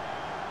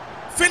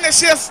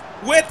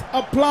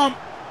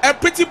 And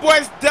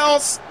PRETTYBOY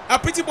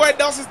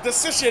DELLS'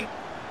 decision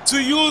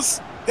to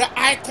use the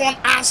icon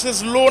as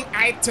his lone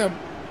item.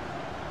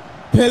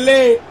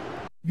 Pele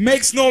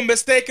makes no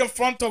mistake in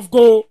front of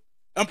goal,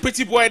 and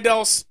PRETTYBOY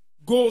DELLS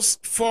goes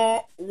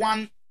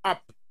 4-1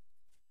 up.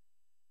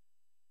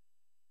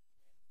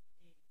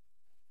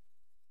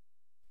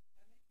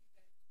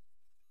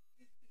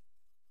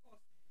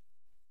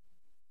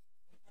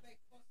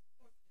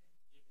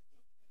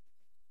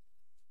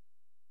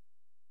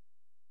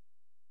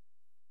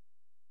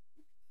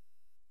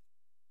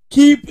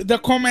 Keep the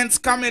comments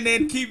coming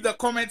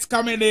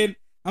in.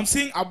 I'm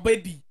seeing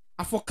Abedi.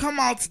 I for come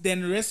out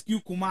then rescue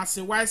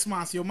Kumasi. Wise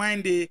man, your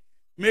mind they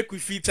make we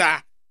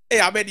feature. Hey,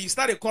 Abedi, you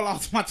started call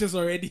out matches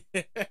already.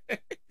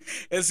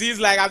 It seems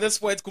like at this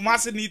point,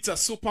 Kumasi needs a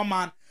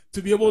Superman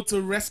to be able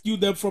to rescue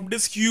them from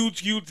this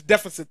huge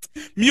deficit.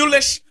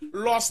 Mulish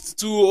lost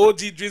to OG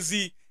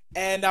Drizzy,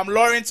 and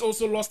Lawrence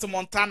also lost to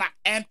Montana,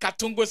 and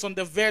Katongo is on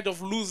the verge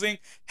of losing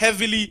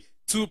heavily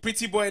to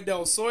PRETTYBOY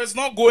DELLS. So it's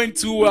not going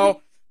too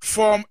well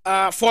for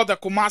the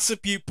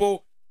Kumasi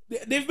people.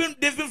 They've been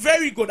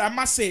very good, I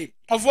must say.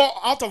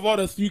 Out of all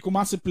the 3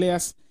 Kumasi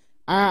players,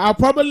 I'll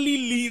probably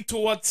lean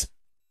towards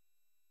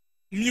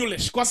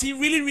Mulish, because he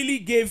really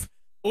gave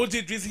OG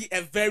Drizzy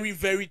a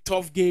very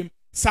tough game.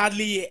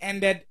 Sadly, it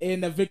ended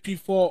in a victory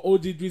for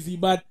OG Drizzy,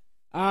 but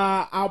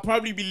I'll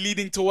probably be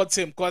leaning towards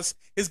him because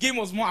his game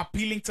was more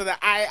appealing to the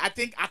eye. I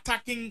think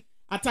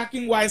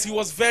attacking wise, he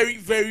was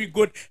very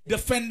good.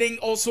 Defending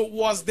also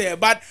was there,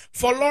 but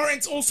for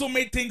Lawrence also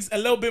made things a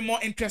little bit more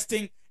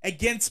interesting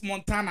against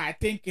Montana. I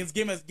think his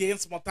game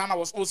against Montana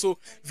was also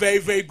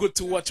very good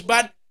to watch.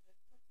 But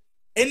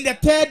in the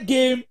third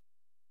game,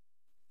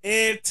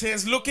 it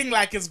is looking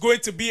like it's going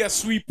to be a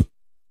sweep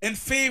in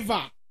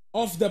favor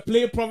of the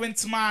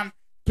PlayProvince man,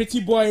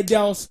 PRETTYBOY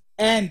DELLS,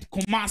 and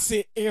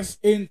Kumasi is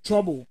in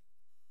trouble.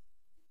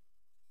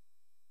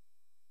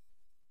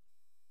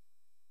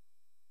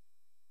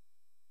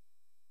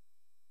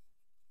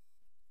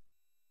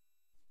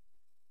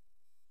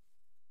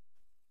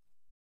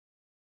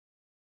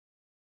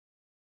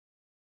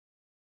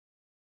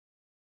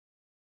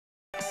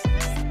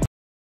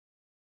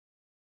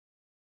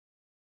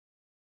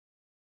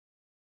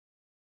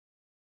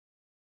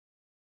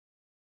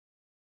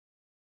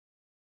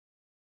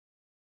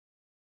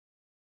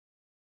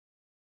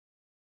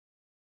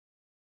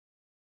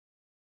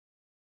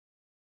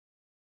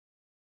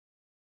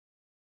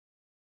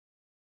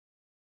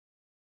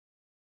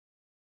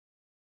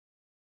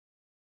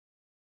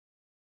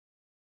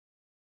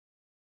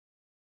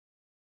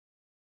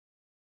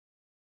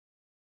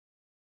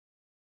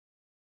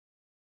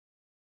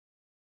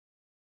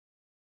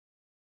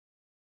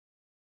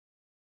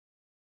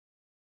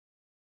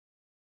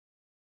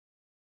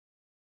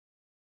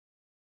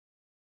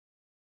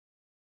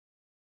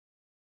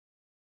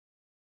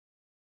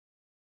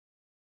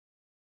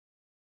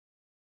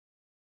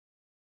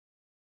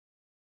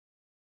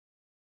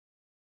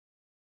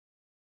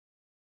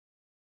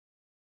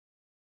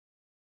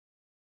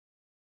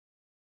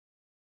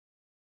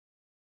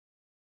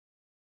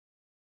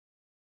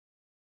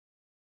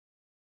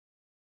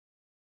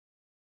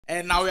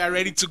 And now we are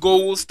ready to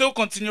go. We'll still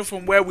continue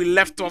from where we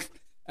left off.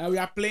 We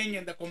are playing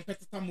in the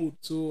competitor mode,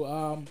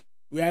 so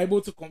we are able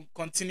to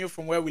continue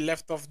from where we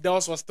left off.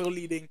 DELLS was still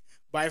leading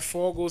by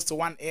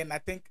 4-1 in, I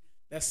think,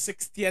 the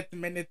 60th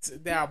minute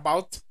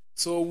thereabout.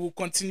 So we'll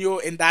continue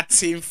in that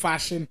same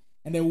fashion,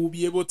 and then we'll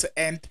be able to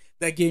end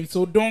the game.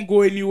 So don't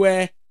go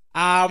anywhere.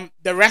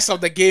 The rest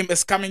of the game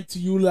is coming to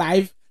you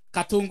live.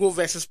 KATONGO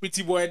versus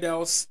PRETTYBOY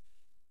DELLS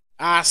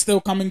are still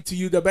coming to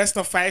you. The best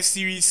of 5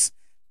 series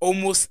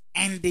almost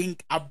ending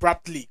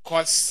abruptly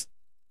because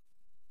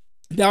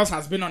DELLS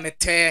has been on a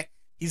tear.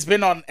 He's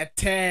been on a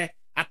tear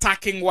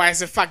attacking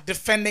wise. In fact,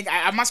 defending,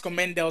 I must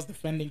commend DELLS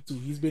defending too.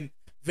 He's been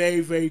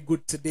very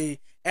good today.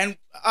 And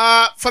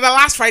for the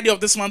last Friday of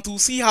this month, we'll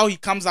see how he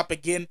comes up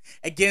again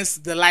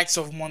against the likes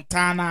of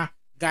Montana,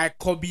 Guy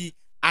Kobe,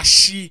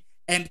 Ashi,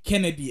 and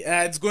Kennedy.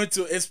 It's going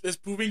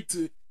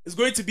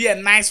to be a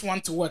nice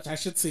one to watch, I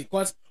should say,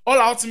 because all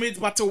Ultimate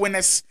Battle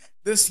winners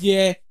this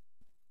year,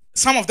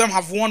 some of them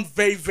have won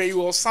very, very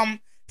well. Some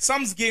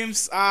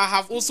games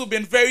have also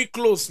been very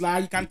close.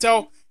 Like you can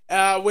tell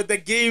with the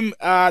game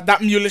that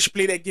Mulish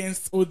played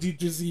against OG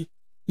Drizzy,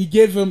 he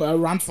gave him a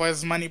run for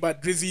his money,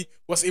 but Drizzy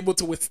was able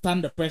to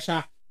withstand the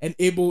pressure and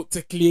able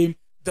to claim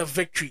the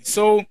victory.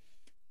 So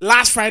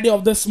last Friday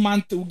of this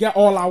month, we'll get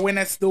all our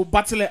winners. They'll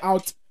battle it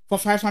out for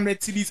 500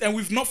 CDs, and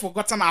we've not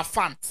forgotten our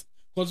fans,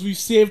 because we've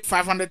saved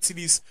 500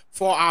 CDs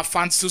for our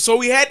fans too. So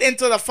we head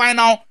into the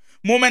final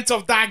moment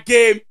of that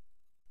game.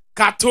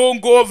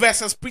 KATONGO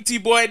versus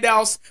PRETTYBOY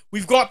DELLS.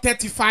 We've got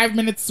 35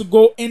 minutes to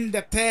go in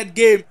the third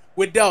game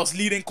with DELLS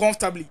leading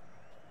comfortably.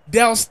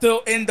 DELLS still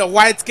in the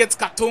white kits,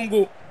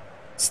 KATONGO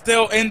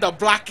still in the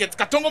black kits.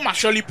 KATONGO must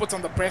surely put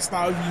on the press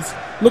now. He's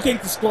looking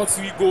to score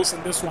 3 goals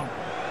in this one.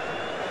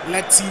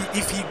 Let's see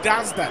if he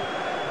does that.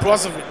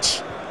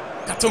 Brozovic.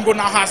 KATONGO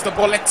now has the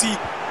ball. Let's see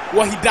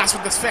what he does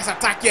with this first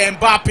attack here.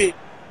 Mbappe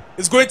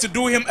is going to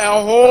do him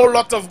a whole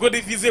lot of good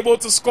if he's able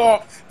to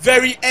score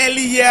very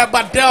early here,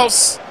 but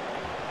DELLS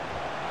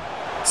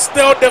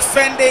still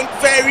defending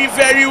very,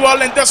 very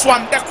well in this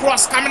one. The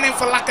cross coming in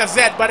for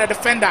Lacazette, but the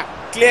defender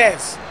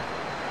clears.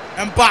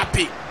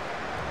 Mbappe.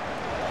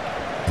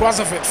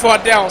 Brozovic for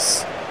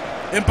DELLS.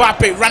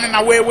 Mbappe running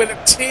away with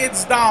it.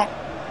 Chased down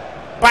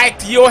by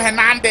Theo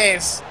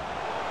Hernandez.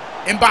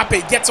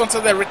 Mbappe gets onto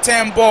the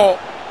return ball.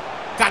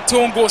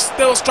 KATONGO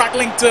still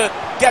struggling to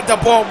get the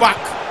ball back.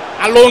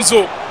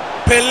 Alonso.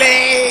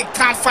 Pele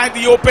can't find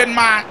the open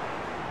man.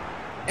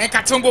 And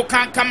KATONGO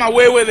can't come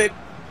away with it.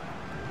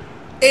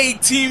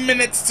 18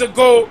 minutes to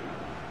go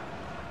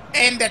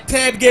in the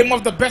third game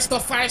of the best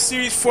of 5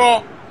 series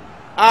for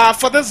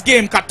this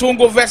game.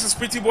 KATONGO versus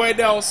PRETTYBOY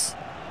DELLS.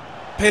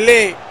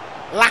 Pele,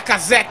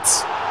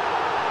 Lacazette.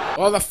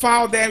 All the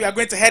foul there. We are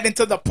going to head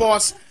into the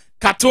pause.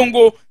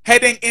 KATONGO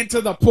heading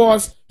into the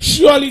pause.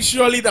 Surely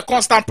the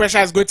constant pressure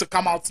is going to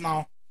come out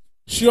now.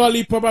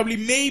 Surely, probably,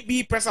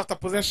 maybe press after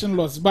possession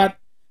loss. But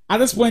at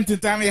this point in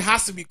time, it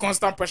has to be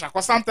constant pressure.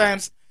 Because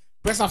sometimes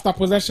press after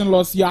possession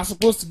loss, you are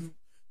supposed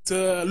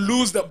to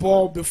lose the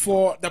ball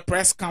before the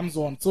press comes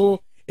on.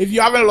 So if you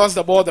haven't lost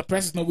the ball, the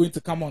press is not going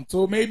to come on.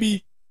 So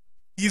maybe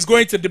he's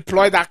going to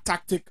deploy that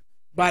tactic.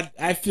 But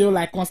I feel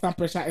like constant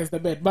pressure is the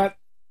bet. But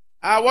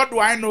what do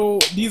I know?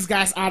 These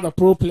guys are the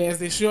pro players.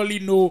 They surely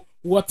know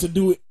what to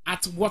do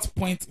at what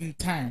point in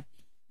time.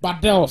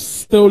 But DELLS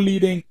still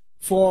leading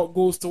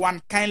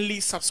 4-1. Kindly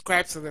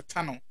subscribe to the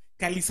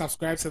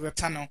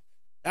channel.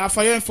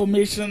 For your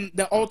information,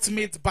 the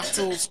Ultimate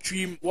Battle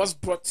stream was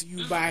brought to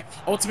you by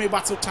Ultimate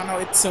Battle channel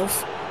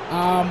itself,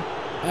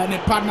 and in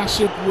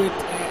partnership with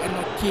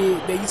NOK,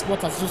 the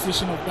Esports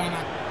Association of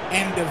Ghana,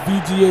 and the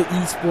VGA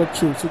Esports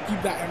show. So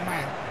keep that in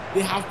mind.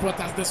 They have brought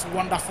us this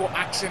wonderful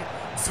action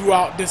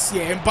throughout this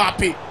year.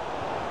 Mbappe.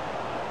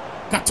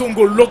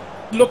 KATONGO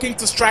looking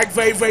to strike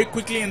very, very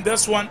quickly in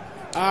this one,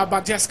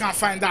 but just can't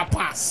find that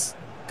pass.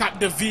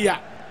 Capdevia.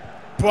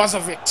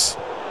 Brozovic.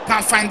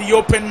 Can't find the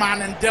open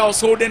man, and DELLS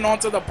holding on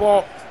to the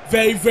ball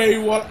very,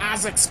 very well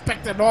as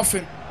expected of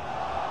him.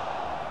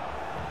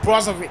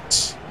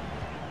 Brozovic.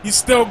 He's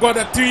still got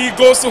a 3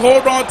 goals to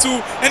hold on to,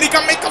 and he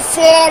can make a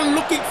 4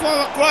 looking for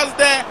the cross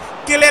there.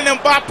 Kylian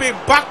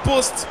Mbappe, back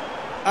post,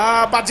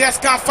 but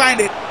just can't find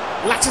it.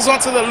 Latches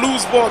onto the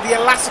loose ball, the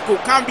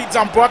Elastico, can't beat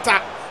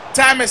Zambrota.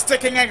 Time is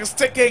ticking and it's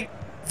ticking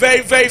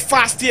very, very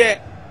fast here.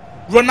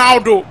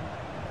 Ronaldo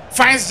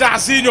finds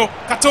Jairzinho.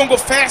 KATONGO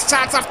first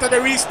chance after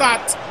the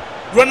restart.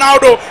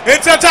 Ronaldo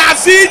into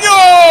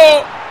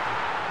Jairzinho.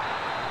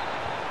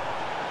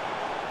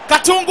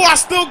 KATONGO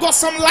has still got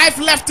some life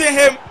left in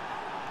him,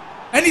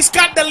 and he's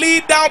cut the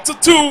lead down to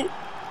 2,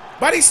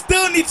 but he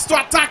still needs to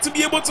attack to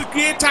be able to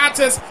create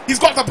chances. He's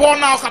got the ball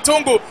now.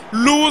 KATONGO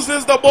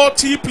loses the ball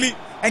cheaply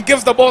and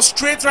gives the ball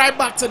straight right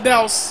back to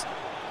DELLS.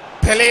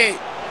 Pele.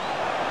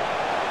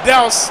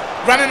 DELLS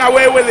running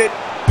away with it.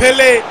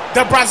 Pele,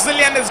 the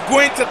Brazilian, is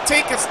going to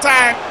take his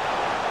time.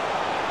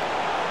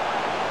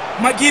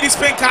 Magidi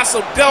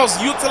Spaincastle.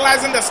 DELLS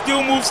utilizing the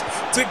skill moves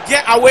to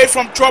get away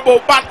from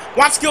trouble, but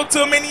one skill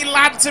too many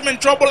lands him in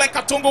trouble, and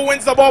KATONGO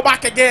wins the ball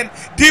back again.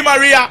 Di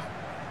Maria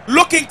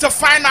looking to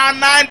find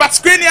R9, but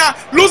Skriniar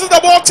loses the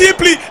ball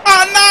cheaply.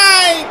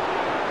 R9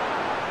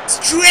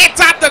 straight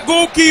at the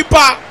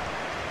goalkeeper.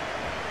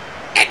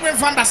 Edwin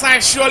van der Sar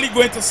is surely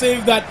going to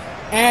save that,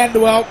 and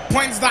well,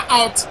 points that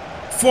out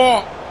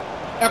for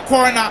a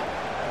corner.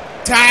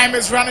 Time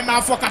is running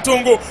out for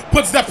KATONGO.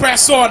 Puts the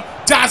press on.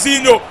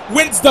 Jairzinho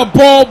wins the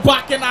ball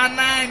back, in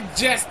R9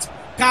 just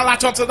can't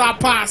latch onto that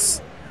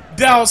pass.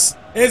 DELLS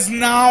is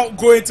now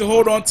going to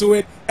hold on to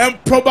it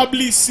and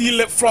probably seal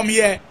it from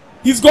here.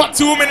 He's got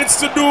 2 minutes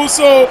to do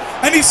so,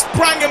 and he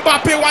sprang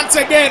Mbappe once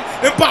again.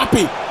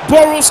 Mbappe,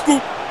 borrow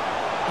scoop.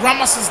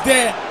 Ramos is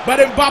there, but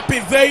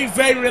Mbappe, very,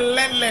 very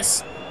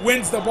relentless,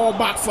 wins the ball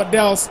back for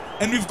DELLS.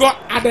 And we've got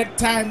added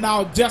time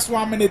now, just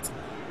 1 minute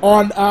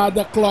on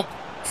the clock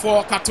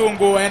for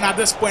Katongo, and at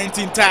this point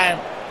in time,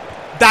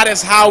 that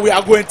is how we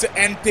are going to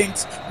end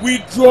things. We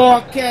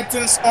draw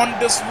curtains on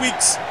this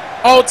week's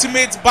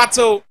Ultimate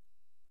Battle.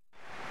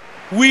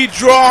 We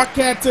draw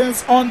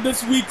curtains on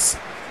this week's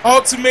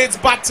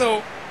Ultimate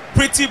Battle.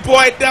 Pretty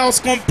Boy DELLS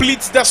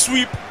completes the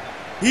sweep.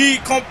 He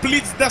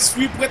completes the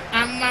sweep with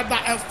another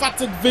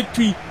emphatic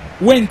victory.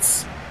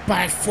 Wins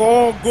by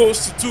 4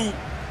 goals to 2.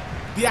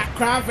 The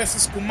Accra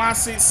versus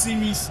Kumasi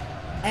series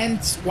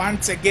ends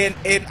once again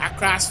in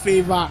Accra's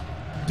favor.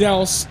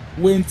 DELLS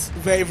wins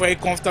very, very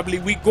comfortably.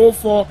 We go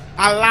for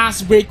our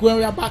last break. When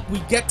we are back, we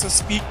get to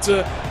speak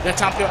to the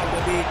champion of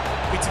the day,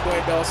 Pretty Boy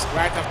DELLS,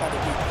 right after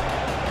the break.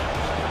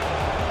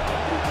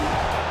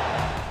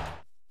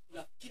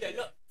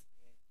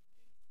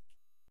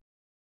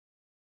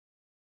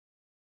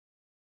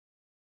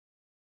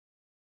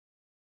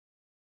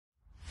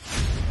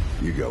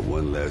 You got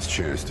one last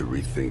chance to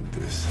rethink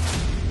this.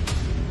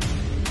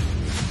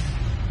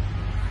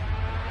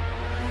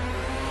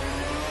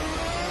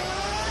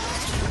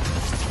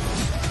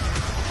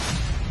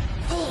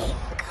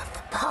 Think of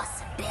the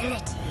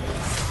possibilities.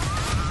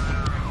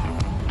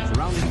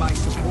 Surrounded by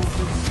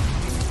supporters.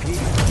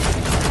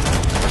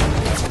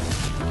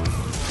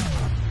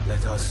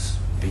 Let us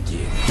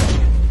begin.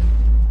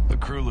 The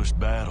cruelest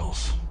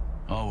battles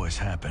always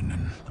happen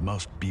in the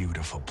most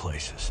beautiful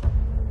places.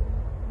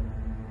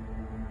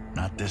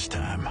 Not this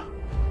time.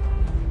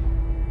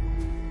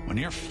 When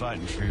you're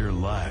fighting for your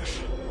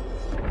life,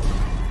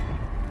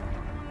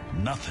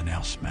 nothing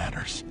else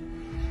matters.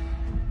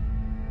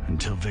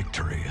 Until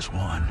victory is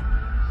won.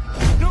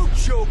 No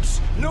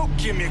jokes, no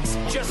gimmicks,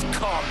 just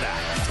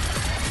combat.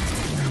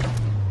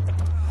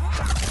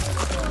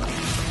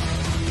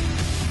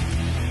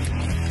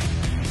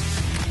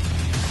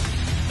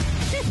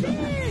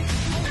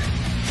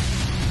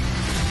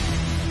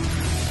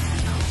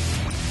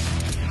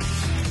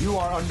 You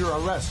are under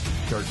arrest,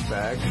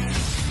 dirtbag.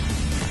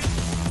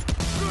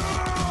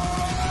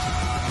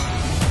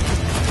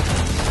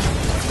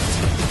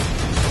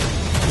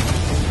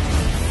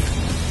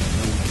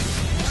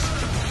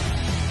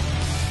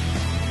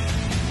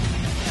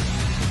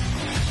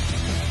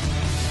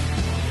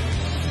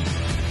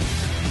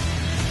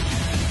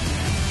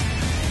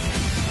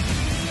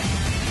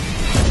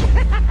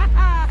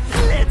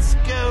 Let's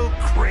go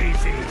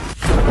crazy.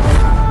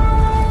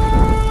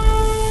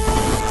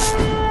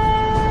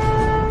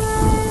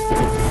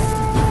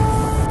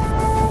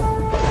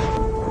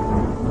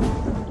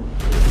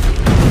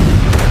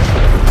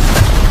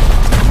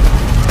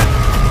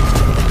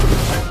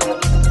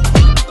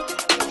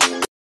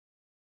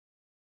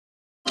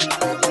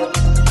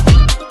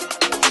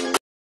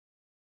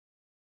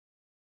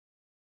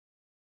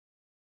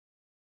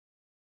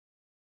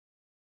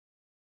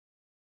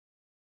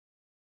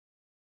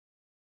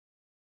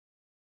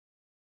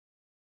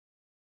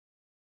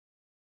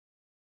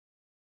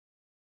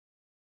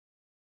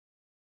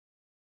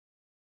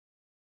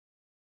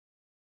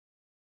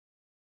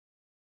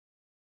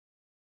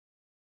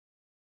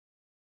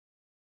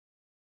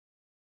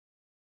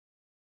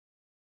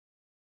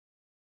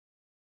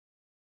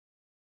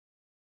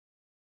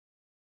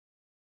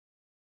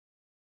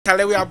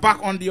 Kale, we are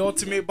back on the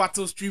Ultimate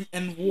Battle stream,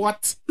 and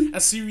what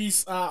a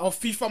series of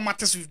FIFA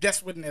matches we've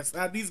just witnessed.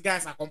 These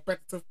guys are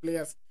competitive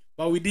players,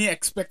 but we didn't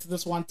expect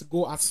this one to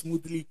go as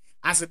smoothly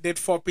as it did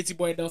for Pretty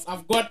Boy DELLS.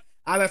 I've got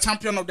the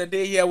champion of the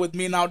day here with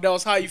me now.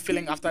 DELLS, how are you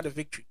feeling after the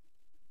victory?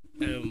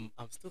 I'm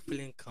still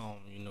feeling calm,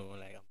 you know,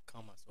 like I'm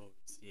calm as always.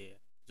 Yeah,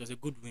 it was a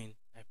good win.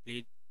 I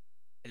played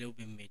a little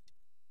bit mid.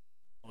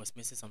 I was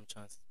missing some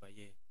chances, but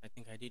yeah, I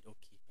think I did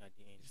okay at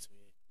the end. So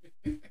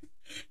yeah.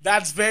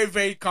 That's very,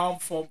 very calm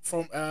from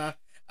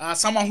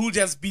someone who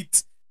just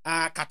beat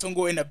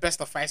Katongo in the best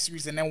of 5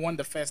 series and then won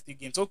the first 2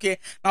 games. Okay,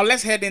 now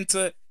let's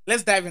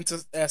dive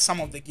into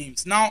some of the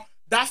games. Now,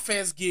 that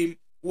first game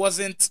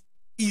wasn't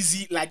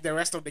easy like the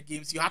rest of the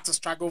games. You had to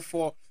struggle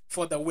for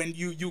the win.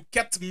 You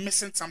kept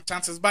missing some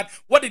chances. But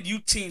what did you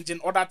change in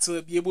order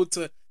to be able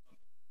to,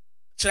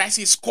 should I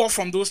say, score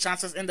from those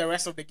chances in the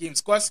rest of the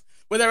games? Because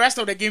with the rest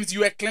of the games,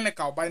 you were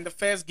clinical. But in the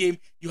first game,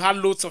 you had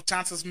loads of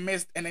chances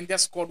missed and then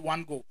just scored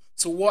 1 goal.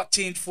 So what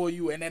changed for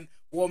you? And then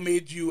what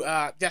made you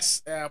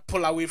just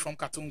pull away from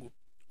Katongo?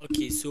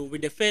 Okay, so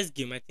with the first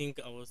game, I think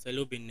I was a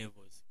little bit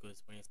nervous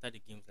because when you start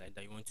the games like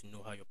that, you want to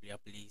know how your player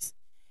plays.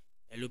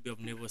 A little bit of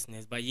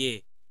nervousness. But yeah,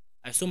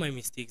 I saw my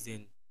mistakes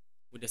in.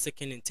 With the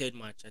second and third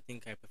match, I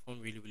think I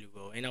performed really, really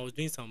well. And I was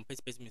doing some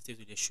mistakes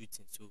with the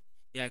shooting. So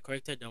yeah, I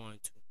corrected that one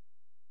too.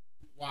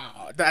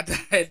 Wow,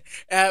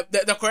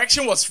 the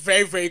correction was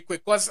very, very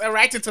quick. Because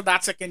right into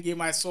that second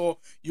game, I saw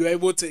you were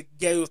able to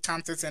get your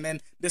chances, and then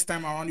this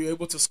time around, you were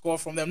able to score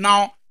from them.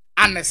 Now,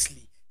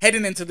 honestly,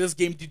 heading into this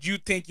game, did you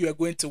think you were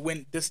going to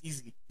win this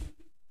easily?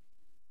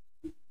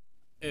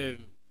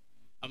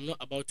 I'm not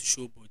about to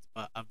show both,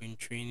 but I've been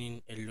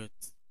training a lot.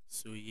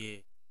 So yeah.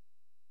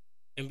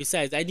 And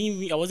besides, I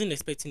wasn't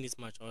expecting this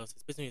match. I was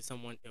expecting with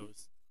someone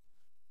else,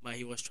 but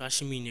he was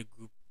trashing me in a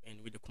group,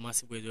 and with the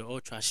Kumasi boys, they were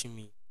all trashing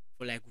me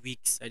for like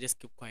weeks. I just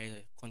kept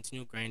quiet,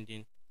 continued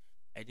grinding,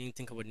 I didn't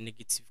think about the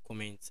negative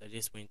comments. I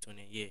just went on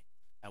and yeah,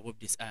 I whooped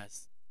this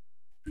ass.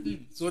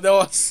 So there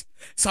was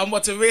some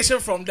motivation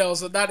from Dells.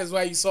 So that is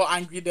why you saw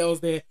angry Dells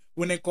there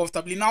winning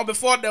comfortably. Now,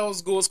 before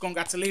Dells goes,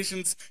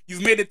 congratulations.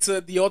 You've made it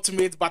to the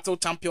Ultimate Battle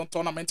Champion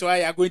Tournament where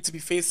you are going to be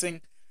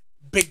facing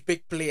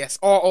big players,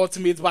 all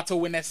Ultimate Battle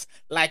winners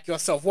like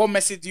yourself. What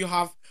message do you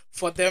have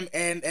for them,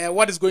 and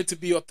what is going to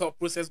be your thought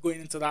process going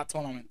into that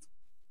tournament?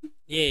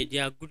 Yeah, they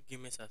are good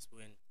gamers as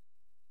well. And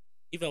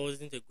if I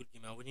wasn't a good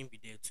gamer, I wouldn't be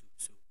there too.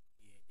 So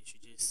yeah, they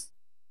should just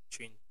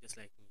train just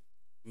like me.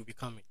 We'll be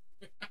coming.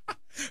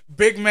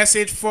 Big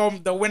message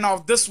from the winner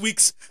of this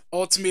week's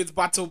Ultimate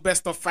Battle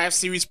Best of 5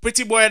 series.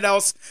 PRETTYBOY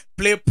DELLS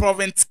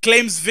PlayProvince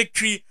claims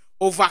victory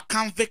over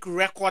Canvic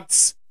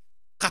Records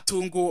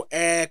KATONGO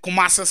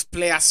Kumasi's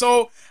player.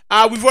 So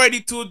we've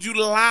already told you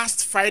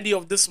last Friday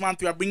of this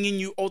month we are bringing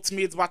you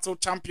Ultimate Battle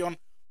Champion,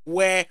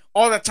 where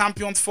all the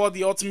champions for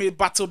the Ultimate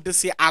Battle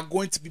this year are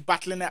going to be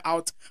battling it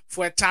out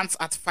for a chance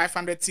at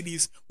 500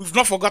 CDs. We've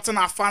not forgotten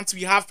our fans.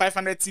 We have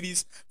 500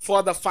 CDs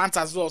for the fans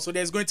as well. So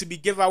there's going to be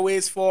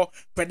giveaways for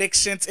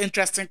predictions,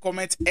 interesting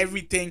comments.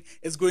 Everything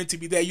is going to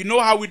be there. You know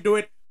how we do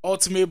it.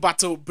 Ultimate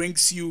Battle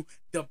brings you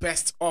the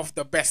best of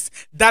the best.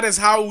 That is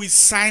how we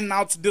sign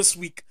out this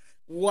week.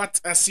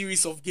 What a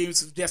series of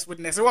games we've just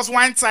witnessed. It was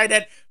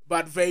one-sided,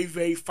 but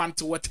very fun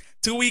to watch.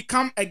 Till we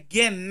come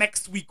again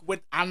next week with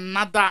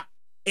another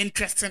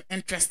interesting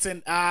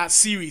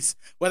series,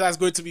 whether it's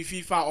going to be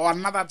FIFA or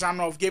another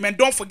genre of game. And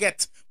don't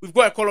forget, we've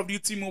got a Call of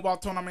Duty mobile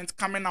tournament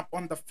coming up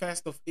on the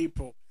 1st of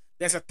April.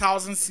 There's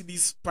 1,000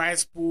 CDs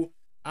prize pool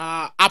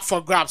up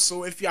for grabs.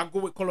 So if you are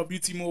good with Call of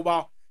Duty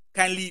mobile,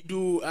 kindly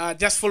do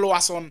just follow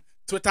us on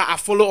Twitter at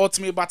Follow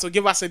Ultimate Battle.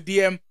 Give us a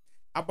DM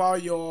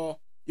about your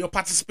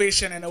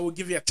participation, and I will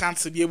give you a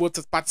chance to be able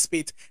to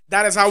participate.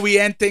 That is how we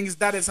end things.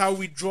 That is how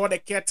we draw the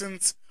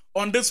curtains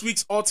on this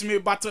week's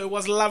Ultimate Battle. It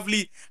was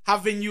lovely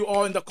having you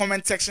all in the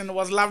comment section. It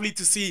was lovely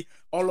to see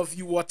all of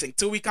you watching.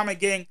 Till we come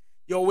again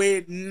your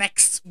way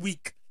next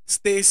week,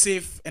 stay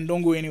safe and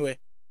don't go anywhere.